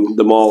using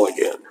the mall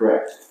again.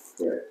 Correct.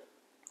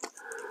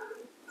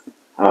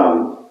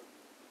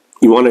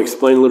 You want to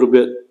explain a little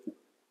bit?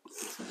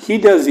 He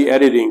does the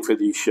editing for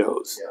these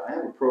shows. Yeah, I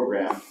have a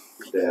program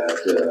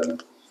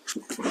that,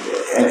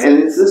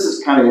 and this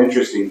is kind of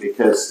interesting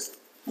because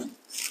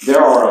there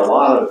are a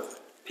lot of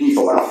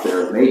people out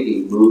there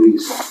making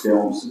movies and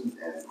films and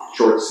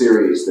short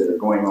series that are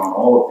going on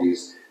all of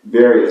these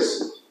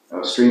various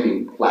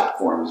streaming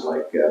platforms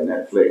like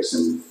Netflix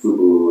and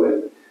Fubu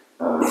and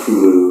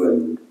Hulu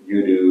and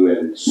Yudu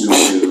and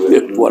Suzu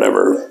and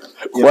whatever.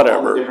 All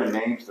the different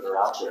names that are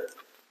out there.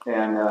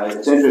 And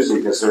it's interesting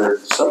because there are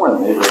somewhere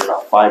in the neighborhood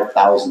about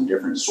 5,000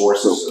 different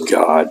sources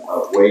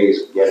of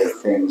ways of getting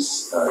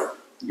things.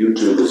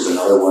 YouTube is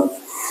another one.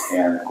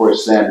 And of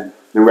course then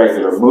the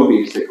regular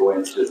movies that go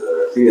into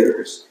the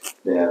theaters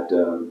that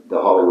the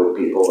Hollywood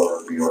people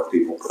or New York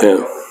people put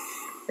together.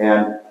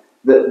 And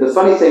the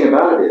funny thing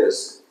about it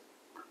is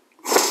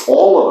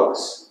all of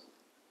us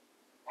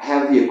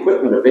have the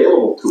equipment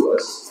available to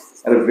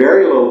us at a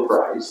very low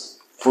price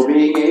for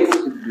being able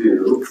to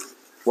do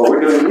what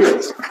we're doing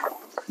here.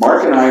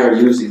 Mark and I are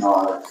using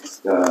our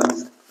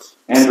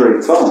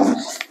Android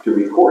phones to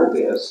record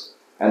this,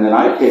 and then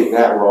I take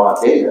that raw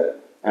data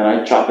and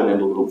I chop it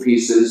into little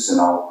pieces, and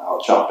I'll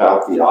chop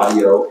out the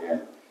audio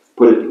and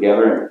put it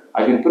together, and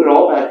I can put it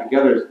all back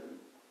together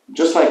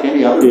just like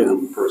any other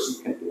movie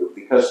person can do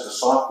because of the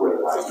software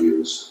that I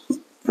use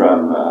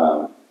from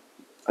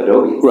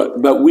Adobe. Right,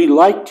 but we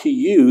like to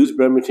use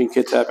Bremerton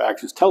Kitsap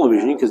Access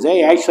Television because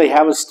they actually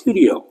have a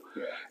studio.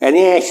 Yeah. And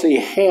they actually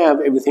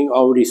have everything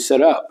already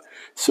set up.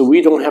 So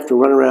we don't have to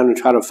run around and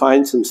try to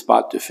find some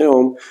spot to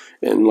film.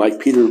 And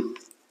like Peter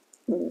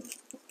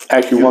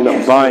actually wound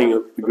up buying a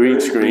green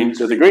screen.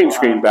 There's a green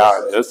screen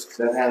behind this.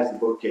 That has the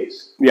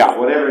bookcase. Yeah.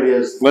 Whatever it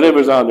is.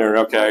 Whatever's on there,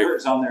 okay.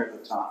 Whatever's on there at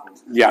the top.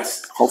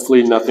 Yes.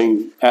 Hopefully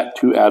nothing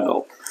too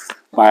adult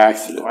by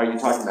accident. Are you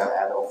talking about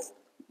adult?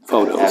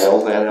 Photos.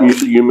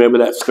 Adult. You remember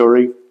that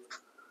story?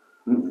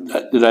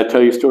 Did I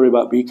tell you a story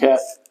about BCAT?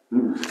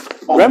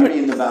 Oh, you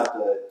mean about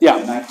the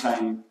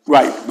nighttime?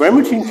 Right.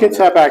 Bremerton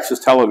Kitsap Access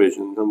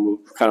Television, and we'll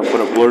kind of put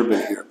a blurb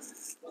in here,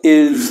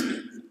 is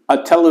a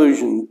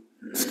television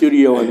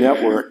studio and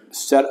network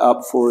set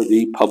up for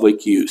the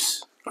public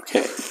use.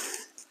 Okay.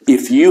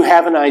 If you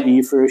have an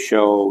idea for a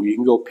show, you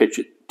can go pitch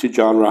it to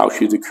John Roush,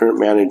 who's the current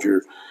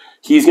manager.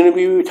 He's going to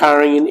be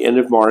retiring in the end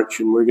of March,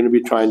 and we're going to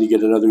be trying to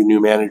get another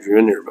new manager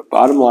in there. But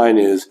bottom line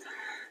is,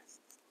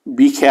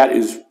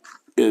 BCAT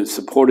is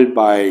supported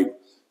by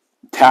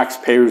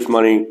taxpayers'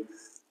 money,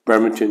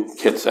 Bremerton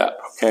Kitsap,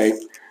 okay?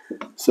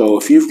 So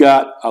if you've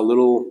got a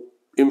little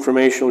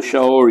informational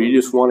show or you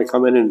just want to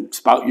come in and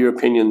spout your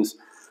opinions,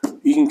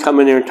 you can come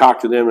in there and talk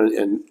to them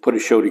and put a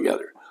show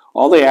together.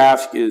 All they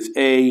ask is,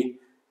 A,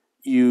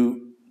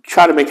 you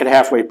try to make it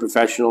halfway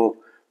professional.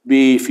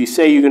 B, if you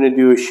say you're going to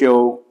do a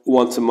show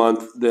once a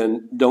month,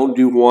 then don't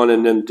do one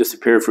and then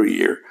disappear for a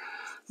year.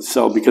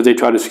 So, because they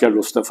try to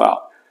schedule stuff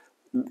out.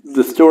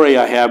 The story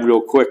I have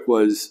real quick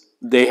was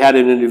they had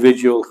an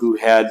individual who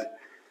had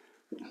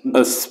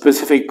a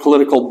specific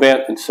political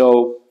bent, and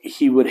so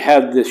he would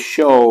have this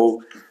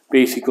show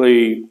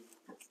basically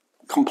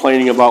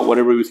complaining about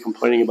whatever he was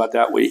complaining about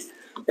that week.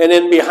 And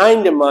then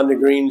behind him on the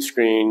green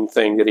screen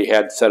thing that he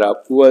had set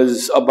up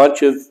was a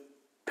bunch of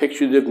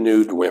pictures of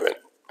nude women.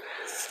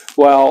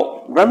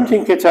 Well,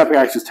 Bremerton Kitsap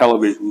Access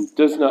Television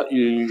does not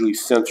usually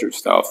censor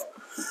stuff.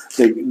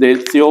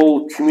 It's the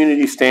old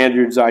community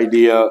standards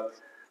idea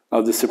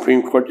of the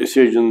Supreme Court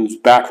decisions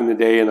back in the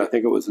day, and I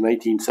think it was the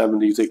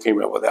 1970s they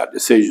came up with that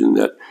decision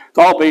that it's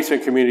all based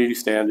on community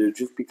standards.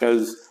 Just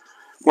because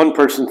one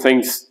person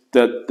thinks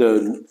that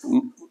the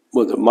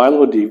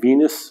Milo de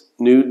Venus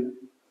nude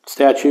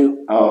statue?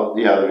 Oh,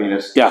 yeah, the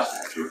Venus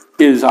statue.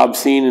 Is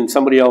obscene and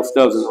somebody else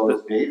doesn't. So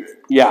is David.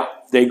 Yeah,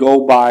 they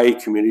go by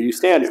community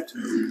standards.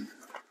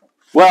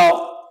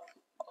 Well,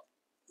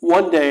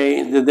 one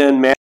day the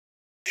then manager,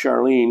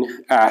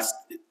 Charlene, asked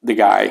the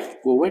guy,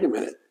 well, wait a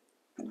minute.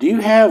 Do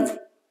you have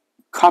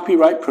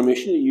copyright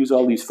permission to use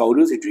all these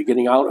photos that you're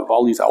getting out of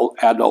all these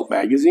adult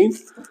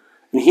magazines?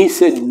 And he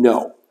said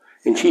no.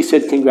 And she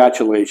said,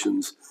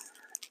 congratulations.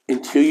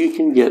 Until you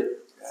can get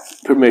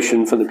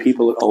permission from the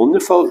people that own the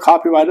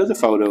copyright of the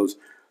photos,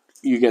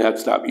 you're going to have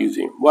to stop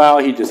using them. Well,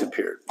 he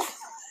disappeared.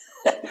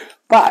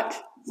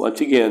 But,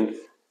 once again,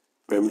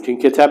 Bremerton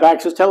Kitsap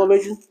Access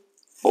Television,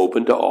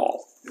 open to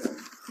all.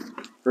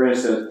 For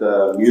instance,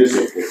 the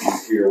music that you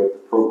hear with the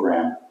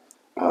program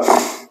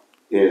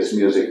is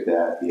music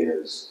that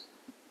is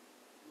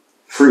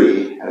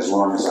free as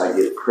long as I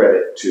give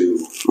credit to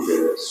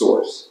the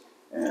source.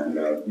 And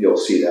you'll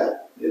see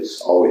that is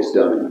always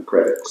done in the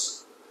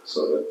credits,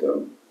 so that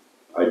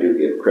I do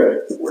give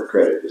credit where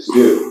credit is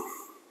due.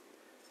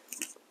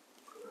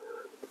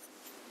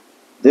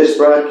 This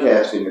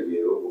broadcast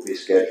interview will be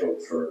is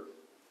scheduled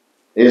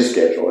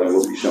and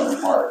will be shown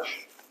in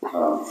March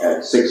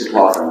at 6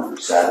 o'clock on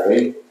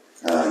Saturday.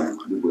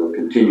 We'll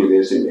continue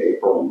this into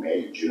April and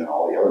May and June,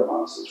 all the other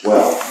months as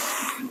well.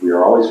 We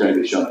are always going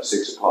to be shown at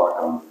 6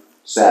 o'clock on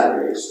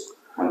Saturdays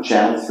on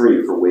Channel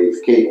 3 for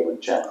Wave Cable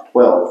and Channel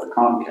 12 for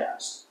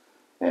Comcast.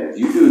 And if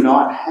you do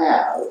not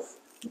have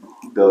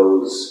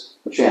those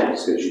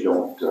channels because you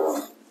don't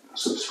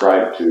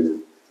subscribe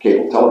to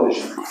cable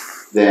television,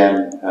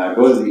 then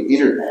go to the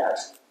internet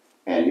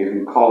and you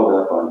can call it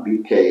up on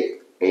bkat.org.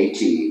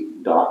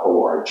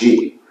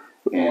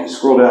 And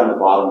scroll down to the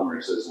bottom where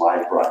it says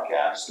live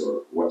broadcast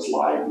or what's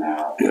live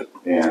now,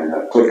 and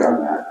click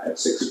on that at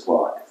 6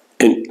 o'clock.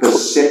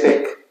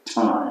 Pacific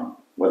time,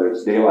 whether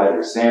it's daylight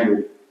or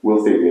standard,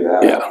 we'll figure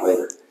that out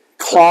later.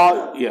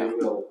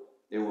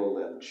 It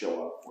will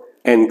show up for you.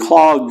 And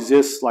CLAW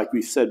exists, like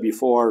we said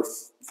before,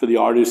 for the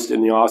artists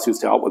and the authors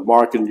to help with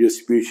marketing,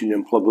 distribution,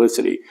 and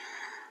publicity.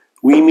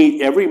 We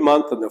meet every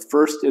month on the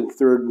first and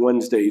third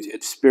Wednesdays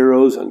at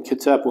Spiro's on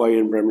Kitsap Way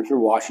in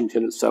Bremerton,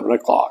 Washington at 7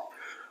 o'clock.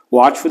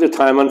 Watch for the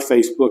time on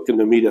Facebook and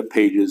the meetup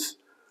pages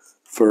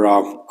for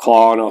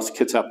CLAW and also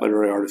Kitsap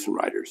Literary Artists and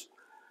Writers.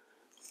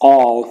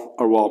 All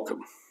are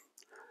welcome.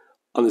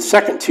 On the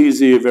second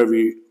Tuesday of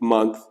every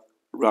month,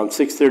 around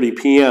 6:30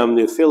 p.m.,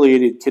 the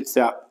affiliated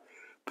Kitsap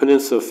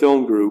Peninsula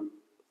Film Group,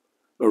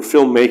 or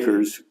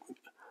filmmakers,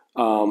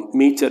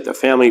 meets at the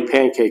Family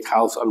Pancake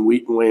House on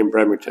Wheaton Way in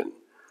Bremerton.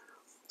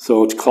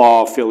 So it's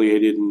CLAW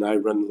affiliated, and I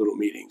run the little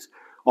meetings.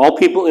 All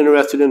people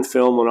interested in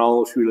film and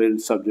all those related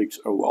subjects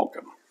are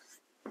welcome.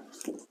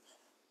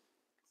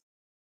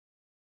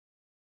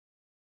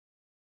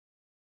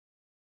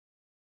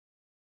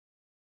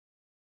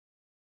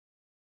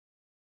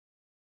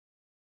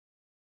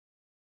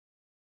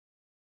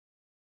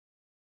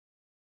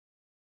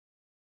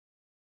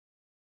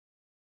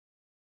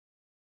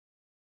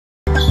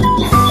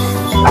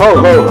 Ho,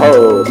 ho,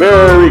 ho.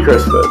 Merry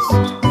Christmas.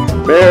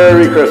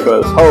 Merry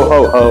Christmas. Ho,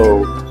 ho,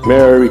 ho.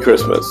 Merry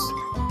Christmas.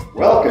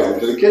 Welcome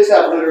to the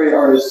Kitsap Literary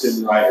Artists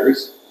and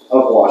Writers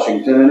of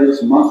Washington and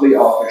its monthly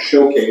author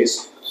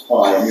showcase.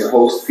 I am your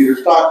host, Peter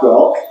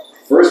Stockwell,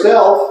 first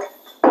elf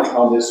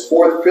on this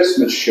fourth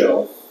Christmas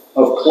show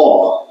of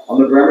Claw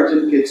on the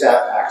Bremerton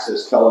Kitsap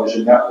Access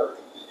Television Network.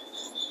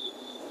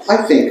 I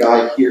think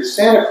I hear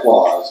Santa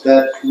Claus,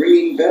 that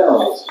ringing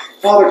bells.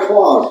 Father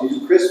Claus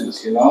in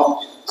Christmas, you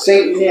know.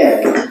 Saint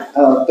Nick,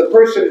 the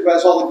person who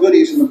has all the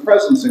goodies and the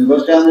presents and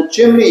goes down the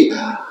chimney.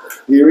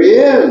 Here he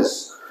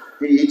is.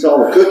 He eats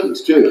all the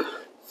cookies, too.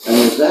 And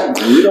is that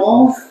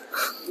Rudolph?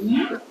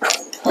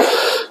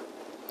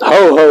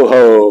 Ho, ho,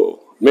 ho.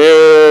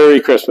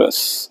 Merry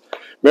Christmas.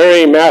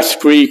 Merry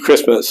mask-free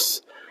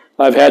Christmas.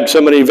 I've had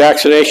so many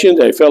vaccinations,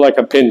 I feel like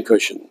a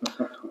pincushion.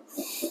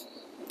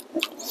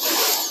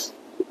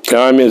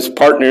 I'm his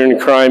partner in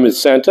crime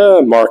is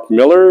Santa, Mark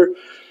Miller,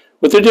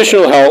 with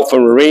additional help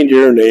from a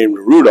reindeer named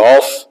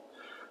Rudolph,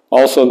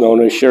 also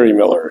known as Sherry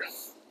Miller.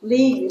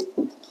 Lead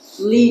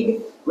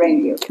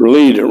reindeer.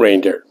 Lead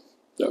reindeer.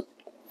 Yep.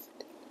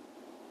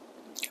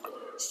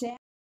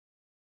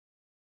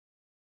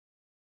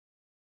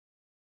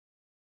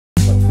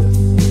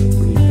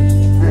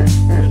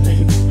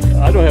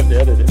 I don't have to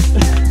edit it.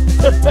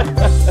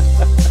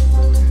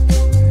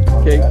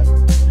 Okay,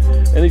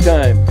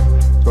 anytime.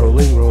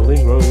 Rolling,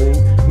 rolling,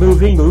 rolling,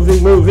 moving,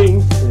 moving,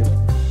 moving.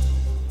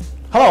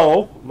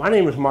 Hello, my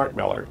name is Mark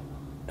Miller,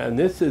 and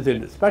this is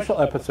a special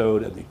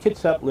episode of the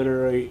Kitsap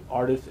Literary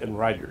Artists and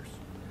Writers.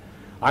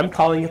 I'm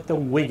calling it the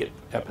Wing It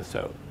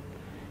episode.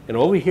 And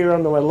over here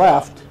on my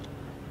left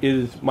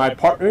is my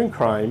partner in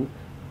crime,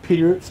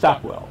 Peter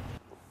Stockwell.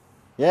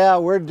 Yeah,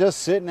 we're just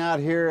sitting out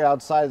here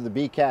outside of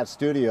the BCAT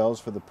studios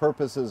for the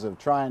purposes of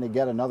trying to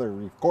get another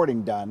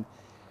recording done.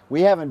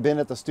 We haven't been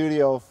at the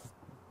studio,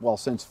 well,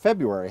 since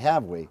February,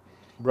 have we?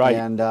 Right.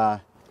 And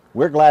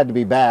we're glad to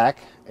be back.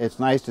 It's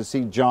nice to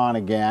see John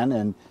again,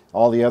 and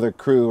all the other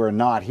crew are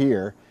not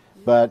here.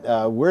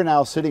 But we're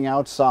now sitting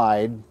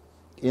outside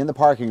in the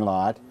parking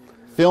lot,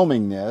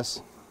 filming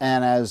this.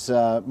 And as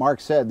Mark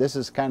said, this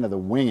is kind of the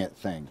wing it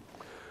thing.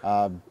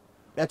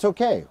 That's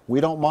okay. We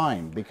don't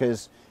mind,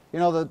 because you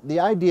know, the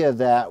idea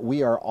that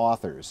we are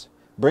authors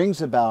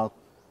brings about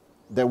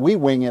that we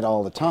wing it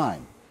all the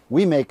time.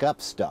 We make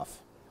up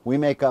stuff. We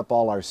make up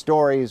all our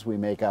stories. We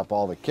make up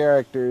all the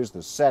characters,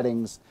 the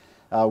settings.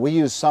 We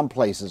use some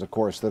places, of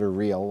course, that are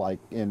real. Like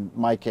in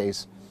my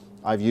case,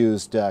 I've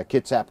used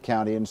Kitsap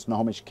County and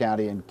Snohomish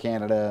County in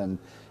Canada.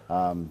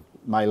 And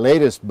my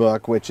latest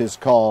book, which is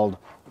called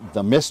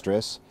The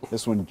Mistress,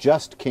 this one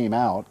just came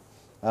out,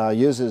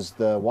 uses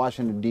the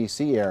Washington,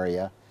 D.C.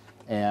 area.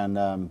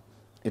 And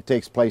it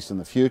takes place in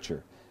the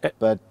future,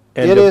 but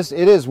it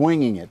is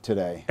winging it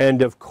today.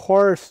 And of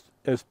course,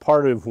 as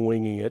part of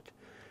winging it,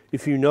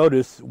 if you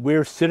notice,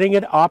 we're sitting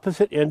at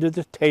opposite end of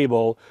the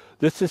table.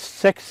 This is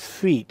 6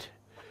 feet.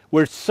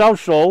 We're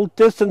social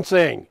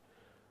distancing.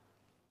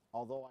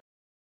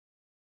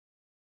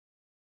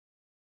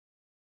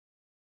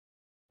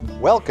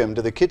 Welcome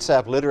to the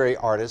Kitsap Literary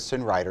Artists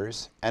and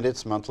Writers and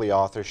its monthly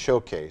author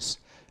showcase.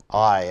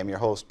 I am your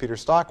host, Peter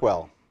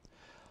Stockwell.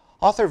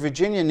 Author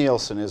Virginia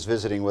Nielsen is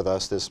visiting with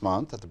us this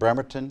month at the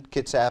Bremerton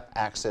Kitsap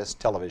Access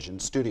Television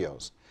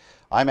Studios.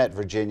 I met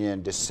Virginia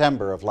in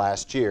December of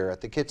last year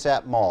at the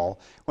Kitsap Mall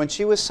when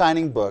she was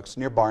signing books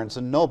near Barnes &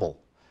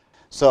 Noble.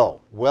 So,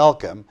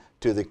 welcome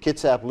to the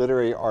Kitsap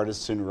Literary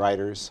Artists and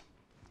Writers.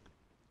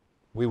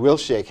 We will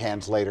shake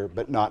hands later,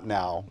 but not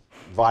now.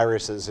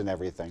 Viruses and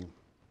everything.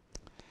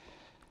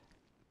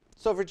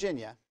 So,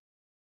 Virginia.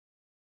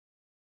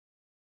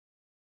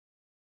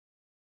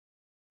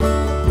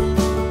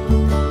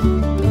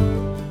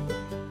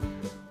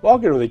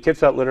 Welcome to the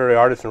Kitsap Literary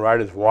Artists and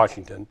Writers of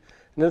Washington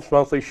and this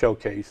monthly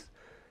showcase,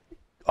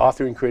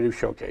 Author and Creative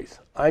Showcase.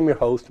 I'm your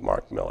host,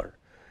 Mark Miller.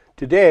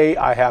 Today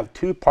I have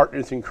two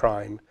partners in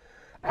crime,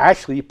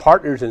 actually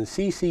partners in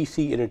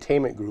CCC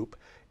Entertainment Group,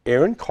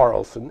 Aaron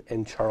Carlson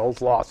and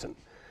Charles Lawson.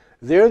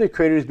 They're the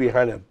creators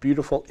behind a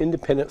beautiful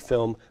independent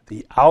film,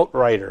 The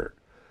Outrider.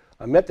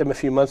 I met them a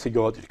few months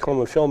ago at the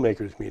Tacoma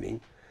Filmmakers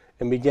meeting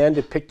and began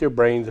to pick their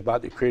brains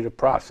about the creative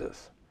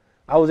process.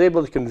 I was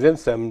able to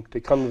convince them to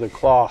come to the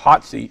Claw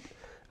hot seat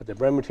at the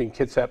Bremerton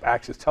Kitsap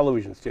Access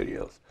Television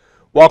Studios.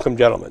 Welcome,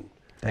 gentlemen.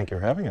 Thank you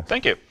for having us.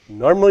 Thank you.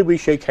 Normally we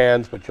shake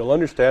hands, but you'll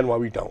understand why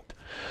we don't.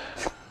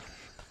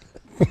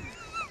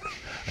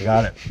 I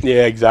got it.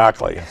 Yeah,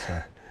 exactly. Yes,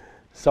 sir.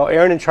 So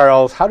Aaron and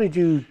Charles, how did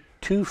you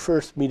two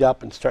first meet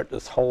up and start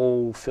this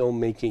whole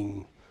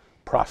filmmaking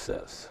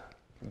process?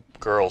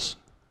 Girls.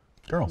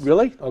 Girls.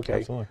 Really? Okay.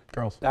 Absolutely.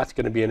 Girls. That's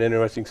going to be an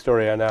interesting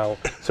story I know.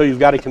 So you've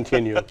got to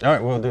continue. All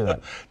right, we'll do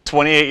that.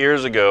 28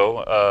 years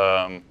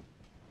ago,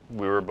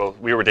 we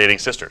were dating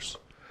sisters.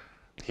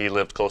 He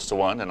lived close to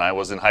one, and I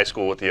was in high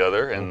school with the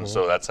other, and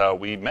so that's how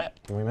we met.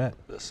 We met.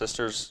 The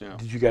sisters, you know.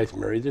 Did you guys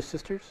marry the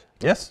sisters?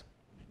 Yes.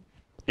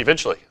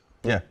 Eventually.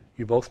 Yeah.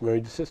 You both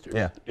married the sisters?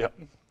 Yeah. Yep.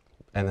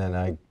 And then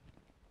I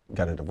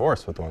got a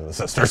divorce with one of the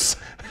sisters.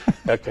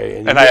 Okay.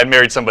 And I had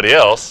married somebody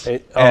else.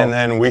 And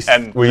then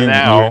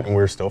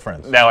we're still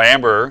friends. Now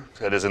Amber,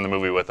 that is in the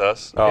movie with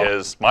us, Oh.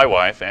 is my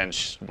wife, and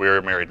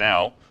we're married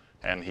now,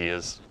 and he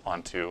is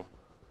on to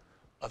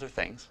other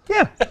things.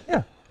 Yeah,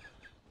 yeah.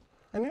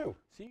 I knew.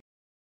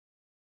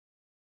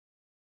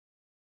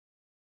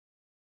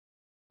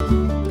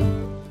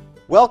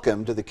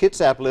 Welcome to the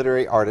Kitsap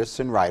Literary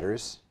Artists and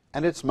Writers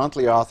and its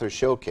monthly author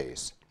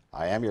showcase.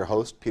 I am your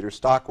host, Peter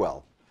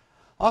Stockwell.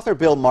 Author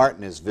Bill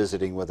Martin is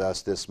visiting with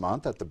us this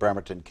month at the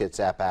Bremerton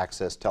Kitsap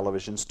Access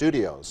Television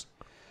Studios.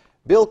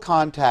 Bill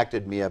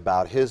contacted me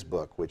about his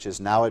book, which is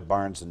now at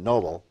Barnes &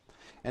 Noble,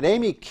 and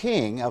Amy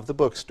King of the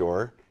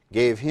bookstore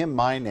gave him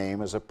my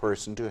name as a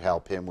person to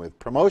help him with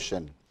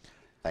promotion.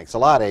 Thanks a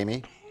lot,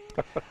 Amy.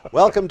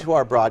 Welcome to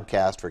our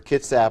broadcast for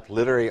Kitsap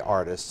Literary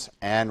Artists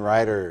and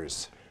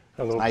Writers.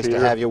 Hello, Nice Peter.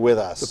 to have you with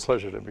us. It's a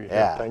pleasure to be here.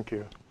 Yeah. Thank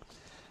you.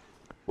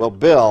 Well,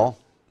 Bill,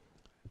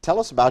 tell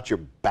us about your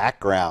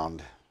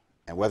background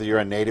and whether you're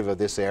a native of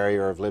this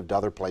area or have lived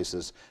other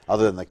places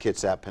other than the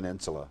Kitsap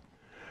Peninsula.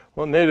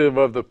 Well, native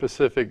of the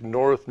Pacific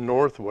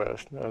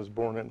Northwest. I was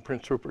born in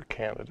Prince Rupert,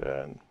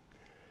 Canada, and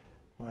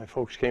my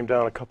folks came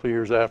down a couple of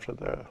years after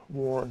the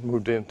war and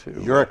moved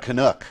into. You're a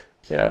Canuck.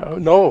 Yeah,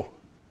 no,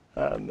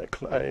 a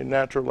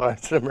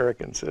naturalized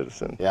American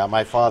citizen. Yeah,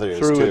 my father is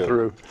Through too. and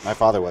through. My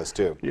father was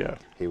too. Yeah.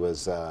 He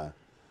was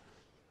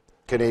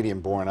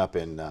Canadian, born up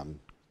in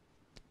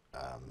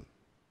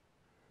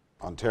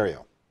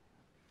Ontario,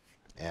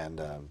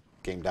 and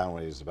came down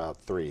when he was about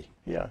 3.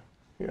 Yeah,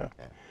 yeah.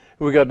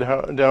 We got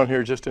down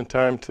here just in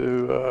time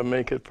to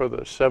make it for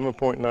the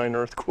 7.9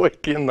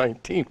 earthquake in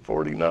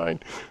 1949.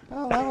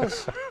 Oh,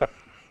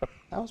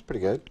 that was pretty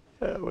good.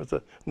 Yeah, it was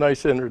a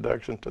nice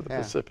introduction to the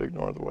Yeah. Pacific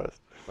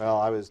Northwest. Well,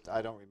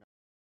 I don't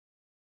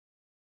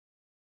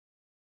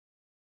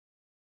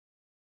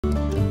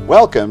remember.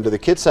 Welcome to the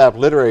Kitsap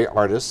Literary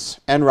Artists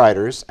and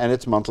Writers and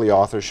its monthly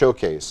author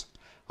showcase.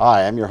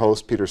 Hi, I'm your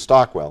host, Peter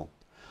Stockwell.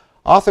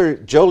 Author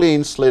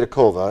Jolene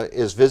Sladakova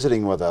is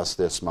visiting with us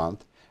this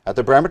month at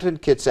the Bremerton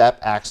Kitsap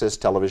Access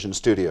Television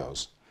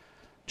Studios.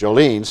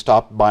 Jolene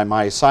stopped by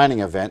my signing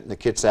event in the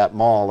Kitsap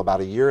Mall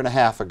about a year and a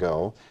half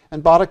ago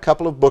and bought a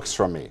couple of books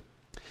from me.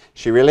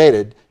 She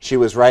related she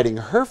was writing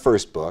her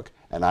first book,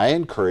 and I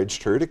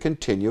encouraged her to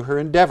continue her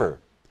endeavor.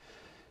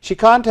 She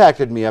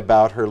contacted me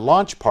about her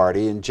launch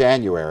party in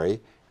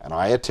January, and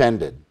I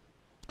attended.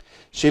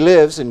 She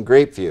lives in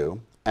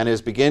Grapeview and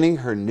is beginning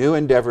her new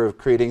endeavor of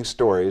creating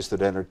stories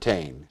that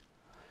entertain.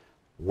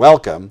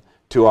 Welcome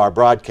to our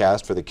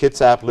broadcast for the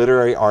Kitsap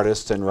Literary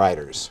Artists and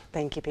Writers.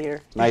 Thank you,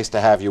 Peter. Nice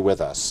to have you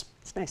with us.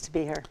 It's nice to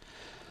be here.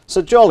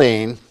 So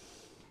Jolene,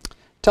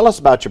 tell us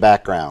about your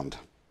background.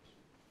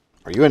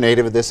 Are you a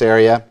native of this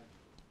area?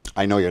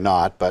 I know you're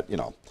not, but you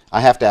know,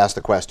 I have to ask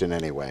the question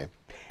anyway.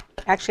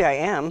 Actually, I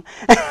am.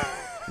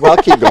 Well,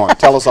 keep going.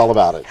 Tell us all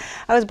about it.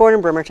 I was born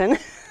in Bremerton.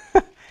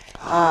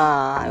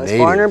 I was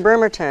born in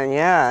Bremerton,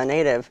 yeah, a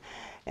native.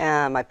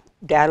 My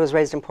dad was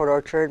raised in Port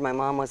Orchard. My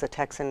mom was a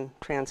Texan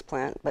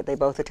transplant, but they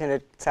both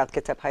attended South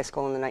Kitsap High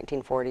School in the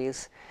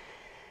 1940s.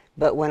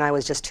 But when I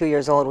was just 2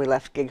 years old, we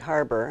left Gig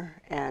Harbor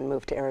and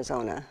moved to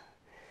Arizona.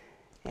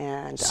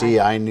 And see,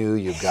 I knew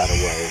you got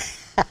away.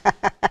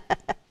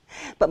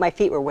 But my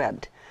feet were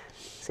webbed.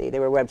 See, they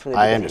were webbed from the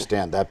beginning. I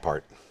understand that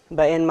part.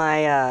 But in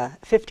my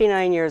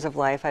 59 years of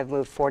life, I've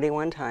moved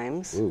 41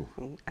 times. Ooh.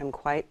 I'm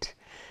quite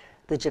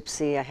the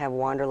gypsy. I have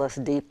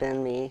wanderlust deep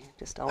in me,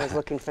 just always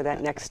looking for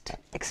that next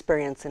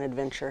experience and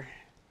adventure.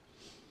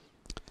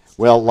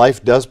 Well,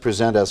 life does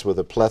present us with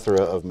a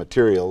plethora of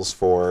materials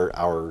for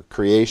our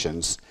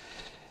creations.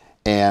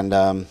 And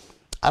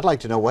I'd like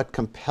to know what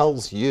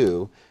compels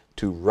you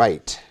to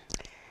write.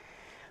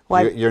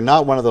 Well, You're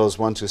not one of those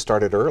ones who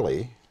started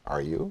early,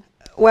 are you?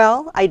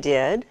 well, I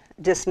did,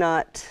 just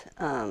not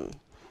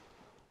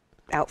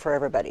out for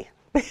everybody.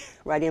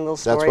 Writing little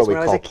stories what we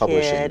when I was a call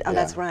publishing, kid. Oh, yeah.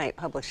 that's right,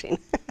 publishing.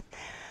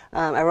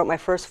 I wrote my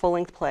first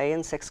full-length play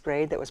in 6th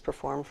grade that was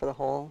performed for the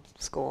whole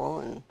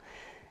school,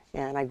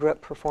 and I grew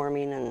up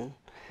performing,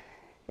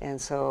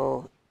 and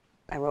so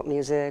I wrote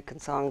music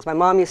and songs. My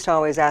mom used to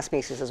always ask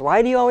me, she says,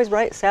 "Why do you always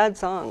write sad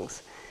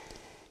songs?"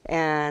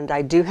 And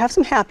I do have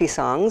some happy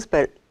songs,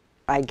 but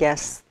I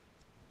guess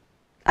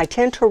I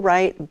tend to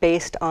write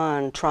based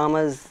on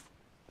traumas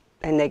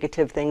and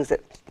negative things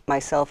that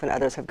myself and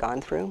others have gone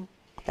through.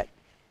 That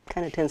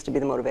kind of tends to be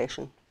the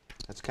motivation.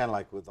 That's kind of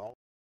like with all.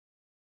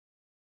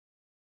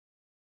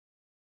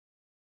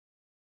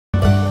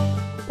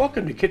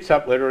 Welcome to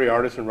Kitsap Literary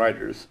Artists and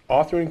Writers,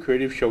 Author and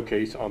Creative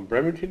Showcase on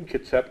Bremerton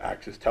Kitsap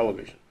Access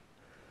Television.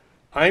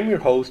 I'm your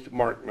host,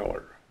 Mark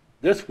Miller.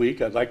 This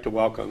week, I'd like to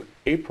welcome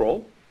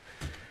April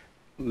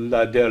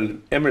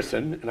Ladell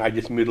Emerson, and I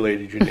just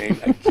mutilated your name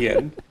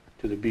again,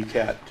 to the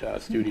BCAT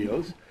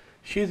studios.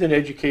 She's an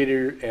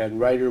educator and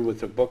writer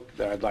with a book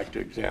that I'd like to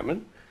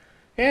examine.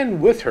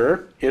 And with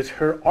her is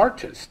her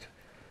artist,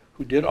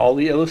 who did all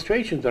the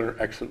illustrations on her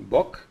excellent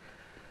book,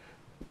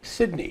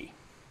 Sydney.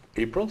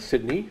 April,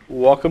 Sydney,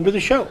 welcome to the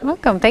show.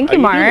 Welcome. Thank How you,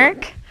 you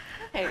Mark.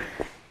 doing?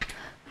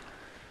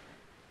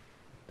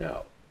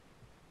 Now,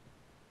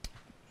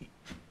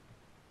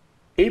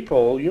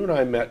 April, you and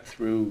I met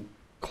through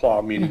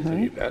CLAW meetings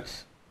and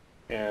events,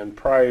 and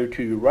prior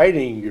to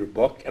writing your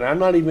book, and I'm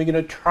not even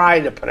going to try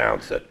to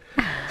pronounce it.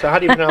 So how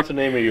do you pronounce the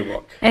name of your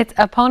book? It's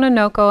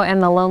Apononoko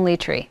and the Lonely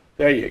Tree.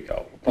 There you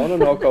go,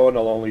 Apononoko and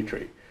the Lonely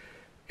Tree.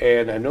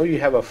 And I know you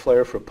have a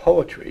flair for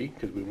poetry,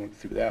 because we went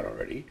through that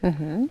already.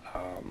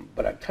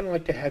 But I'd kind of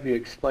like to have you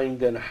explain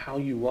then how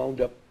you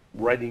wound up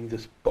writing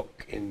this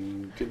book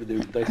and give it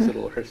a nice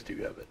little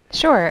history of it.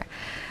 Sure.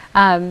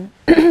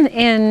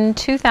 In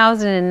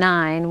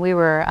 2009, we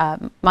were,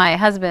 my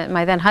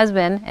then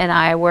husband and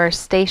I were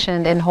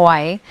stationed in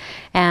Hawaii,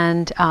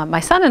 and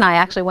my son and I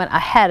actually went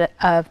ahead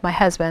of my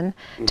husband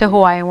to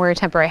Hawaii, and we were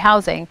temporary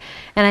housing.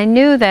 And I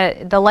knew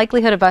that the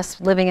likelihood of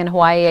us living in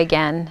Hawaii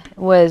again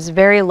was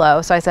very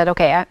low, so I said,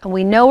 okay,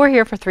 we know we're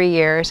here for 3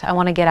 years. I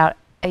want to get out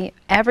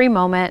every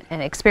moment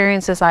and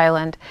experience this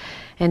island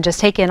and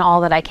just take in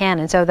all that I can.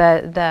 And so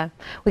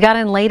we got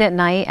in late at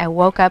night. I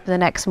woke up the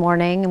next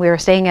morning. We were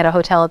staying at a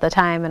hotel at the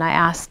time, and I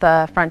asked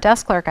the front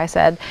desk clerk, I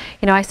said,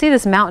 you know, I see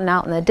this mountain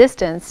out in the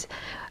distance.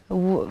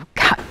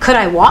 Could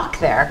I walk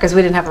there? Because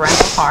we didn't have a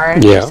rental car.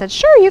 And she said,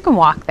 sure, you can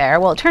walk there.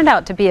 Well, it turned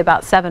out to be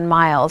about 7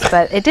 miles,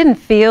 but it didn't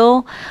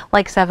feel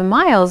like 7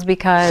 miles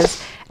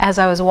because as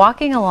I was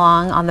walking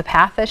along on the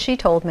path that she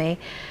told me,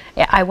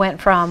 I went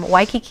from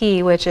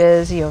Waikiki, which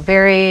is, you know,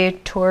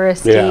 very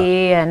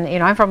touristy, and, you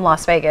know, I'm from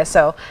Las Vegas,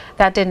 so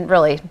that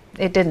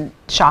it didn't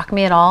shock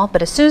me at all.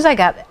 But as soon as I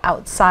got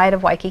outside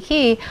of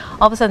Waikiki,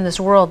 all of a sudden this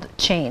world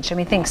changed. I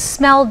mean, things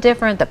smelled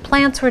different, the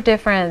plants were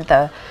different,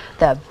 the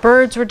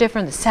birds were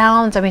different, the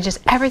sounds, I mean, just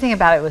everything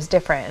about it was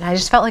different. And I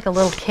just felt like a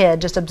little kid,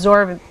 just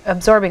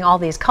absorbing all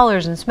these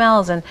colors and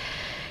smells. And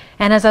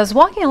as I was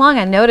walking along,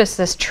 I noticed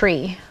this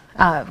tree.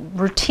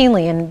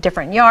 Routinely in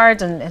different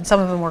yards, and some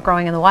of them were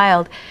growing in the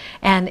wild.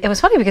 And it was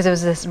funny because it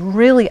was this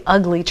really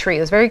ugly tree. It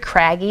was very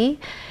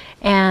craggy,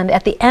 and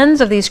at the ends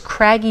of these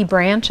craggy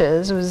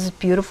branches was this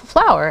beautiful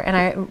flower. And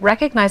I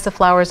recognized the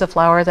flower as a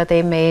flower that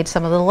they made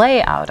some of the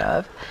lei out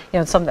of, you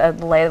know, some of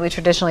the lei that we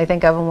traditionally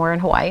think of when we're in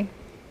Hawaii.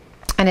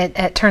 And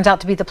it turns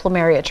out to be the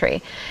plumeria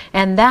tree.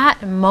 And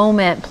that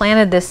moment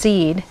planted the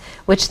seed,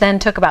 which then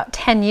took about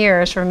 10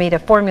 years for me to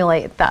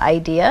formulate the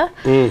idea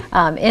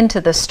into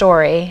the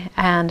story.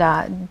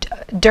 And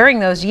during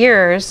those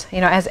years,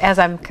 you know, as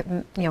I'm,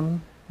 you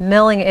know,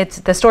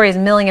 the story is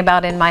milling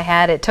about in my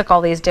head. It took all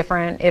these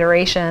different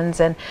iterations,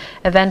 and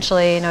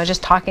eventually, you know,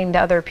 just talking to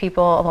other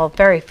people, well,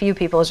 very few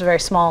people, it was a very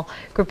small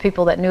group of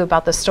people that knew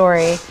about the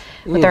story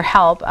with their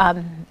help.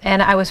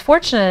 And I was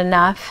fortunate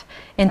enough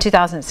in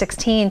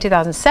 2016,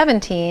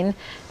 2017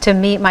 to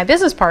meet my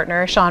business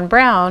partner, Sean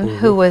Brown,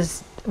 who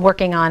was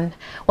working on,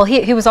 well,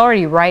 he was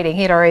already writing.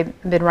 He had already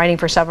been writing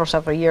for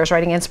several years,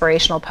 writing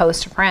inspirational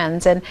posts to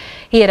friends. And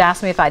he had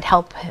asked me if I'd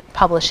help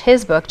publish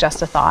his book,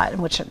 Just a Thought,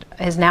 which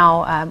is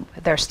now,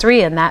 there's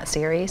 3 in that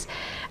series.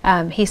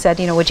 He said,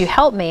 you know, would you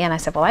help me? And I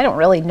said, well, I don't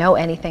really know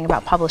anything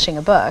about publishing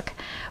a book,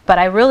 but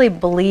I really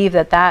believe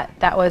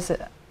that was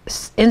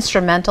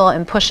instrumental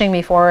in pushing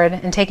me forward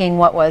and taking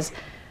what was,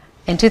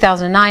 in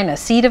 2009, a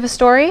seed of a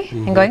story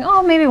and going,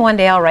 oh, maybe one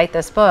day I'll write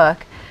this book,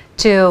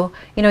 to,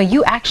 you know,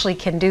 you actually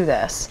can do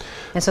this.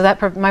 And so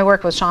that my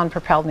work with Sean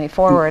propelled me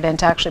forward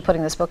into actually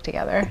putting this book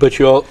together. But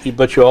you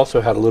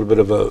also had a little bit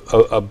of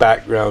a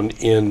background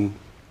in,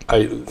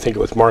 I think it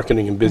was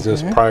marketing and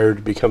business prior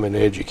to becoming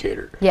an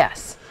educator.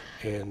 Yes.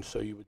 And so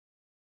you would.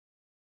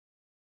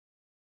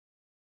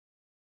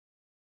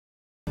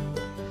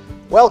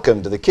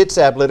 Welcome to the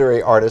Kitsap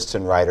Literary Artists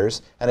and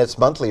Writers and its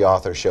monthly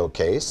author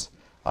showcase.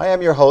 I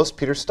am your host,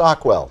 Peter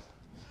Stockwell.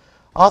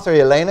 Author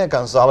Elena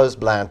Gonzalez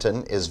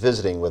Blanton is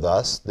visiting with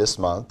us this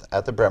month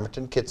at the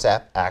Bremerton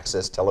Kitsap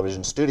Access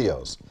Television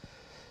Studios.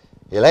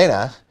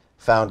 Elena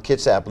found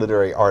Kitsap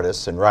Literary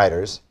Artists and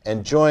Writers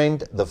and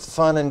joined the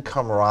fun and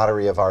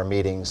camaraderie of our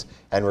meetings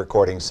and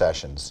recording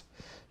sessions.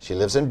 She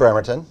lives in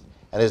Bremerton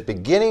and is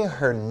beginning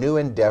her new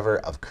endeavor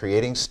of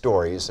creating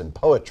stories and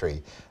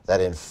poetry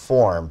that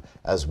inform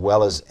as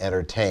well as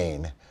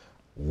entertain.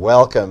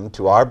 Welcome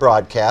to our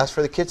broadcast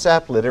for the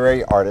Kitsap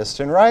Literary Artists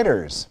and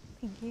Writers.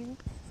 Thank you.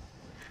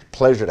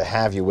 Pleasure to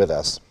have you with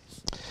us.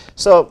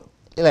 So,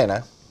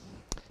 Elena,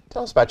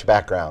 tell us about your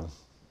background.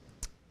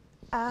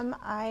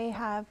 I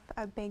have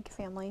a big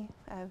family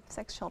of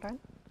 6 children.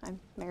 I'm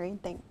married,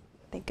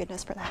 thank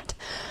goodness for that.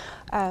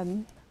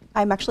 I'm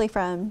actually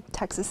from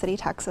Texas City,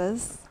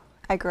 Texas.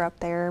 I grew up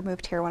there,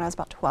 moved here when I was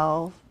about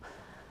 12,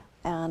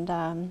 and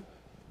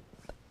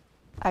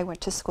I went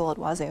to school at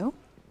Wazoo.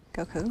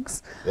 Go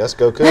Cougs. Yes,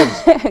 go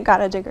Cougs. Got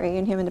a degree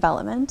in human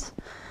development,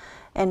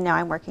 and now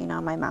I'm working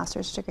on my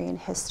master's degree in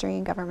history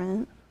and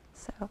government.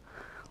 So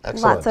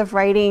Excellent. Lots of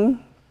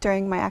writing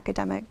during my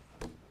academic.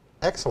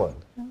 Excellent.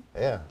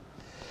 Yeah.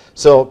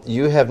 So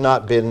you have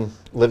not been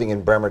living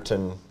in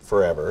Bremerton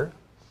forever.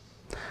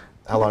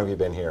 How long have you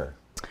been here?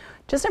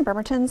 Just in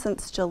Bremerton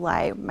since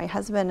July. My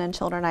husband and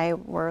children and I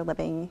were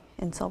living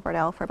in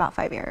Silverdale for about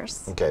 5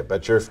 years. Okay,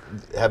 but you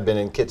have been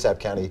in Kitsap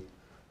County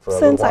for a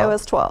since little while? I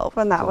was 12,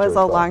 and that was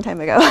a long time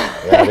ago.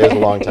 Yeah, it is a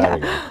long time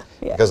ago.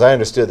 Yeah. Because I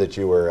understood that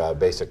you were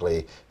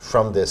basically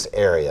from this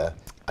area.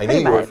 I knew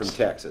Pretty you were much. from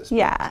Texas. but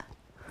Yeah.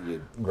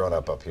 You'd grown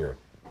up here.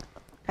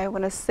 I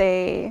want to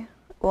say,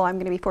 well, I'm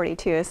going to be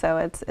 42, so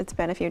it's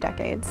been a few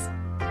decades.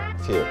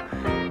 Phew.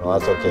 Well,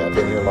 that's okay. I've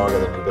been here longer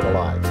than you've been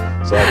alive,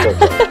 so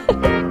that's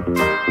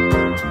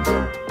okay.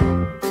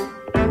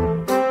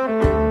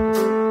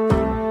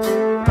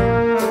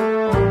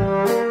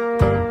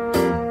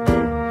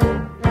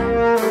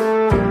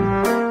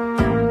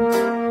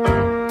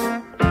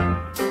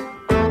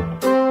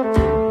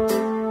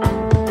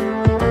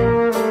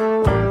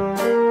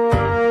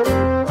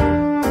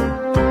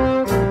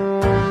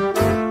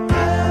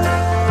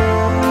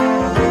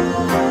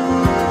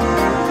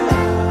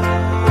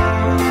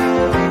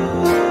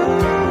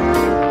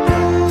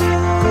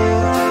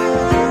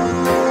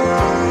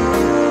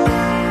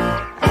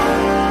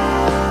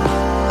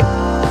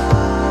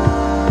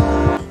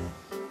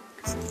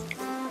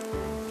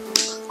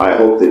 I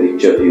hope that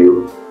each of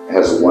you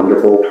has a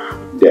wonderful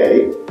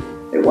day,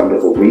 a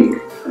wonderful week,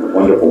 and a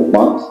wonderful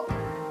month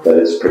that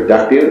is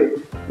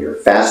productive, your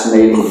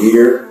fascinating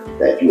year,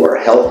 that you are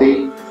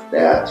healthy,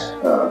 that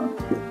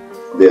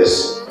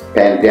this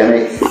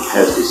pandemic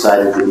has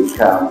decided to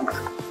become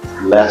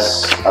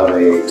less of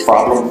a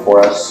problem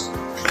for us.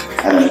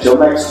 And until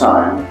next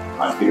time,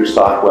 I'm Peter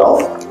Stockwell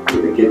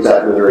with the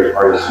Kitsap Literary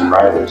Artists and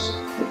Writers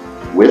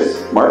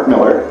with Mark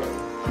Miller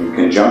in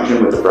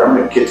conjunction with the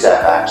Bremerton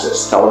Kitsap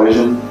Access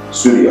Television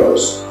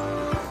Studios.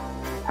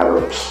 Have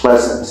a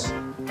pleasant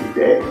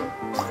day.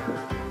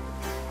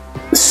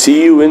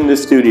 See you in the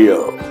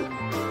studio.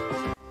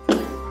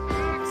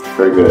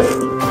 Very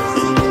good.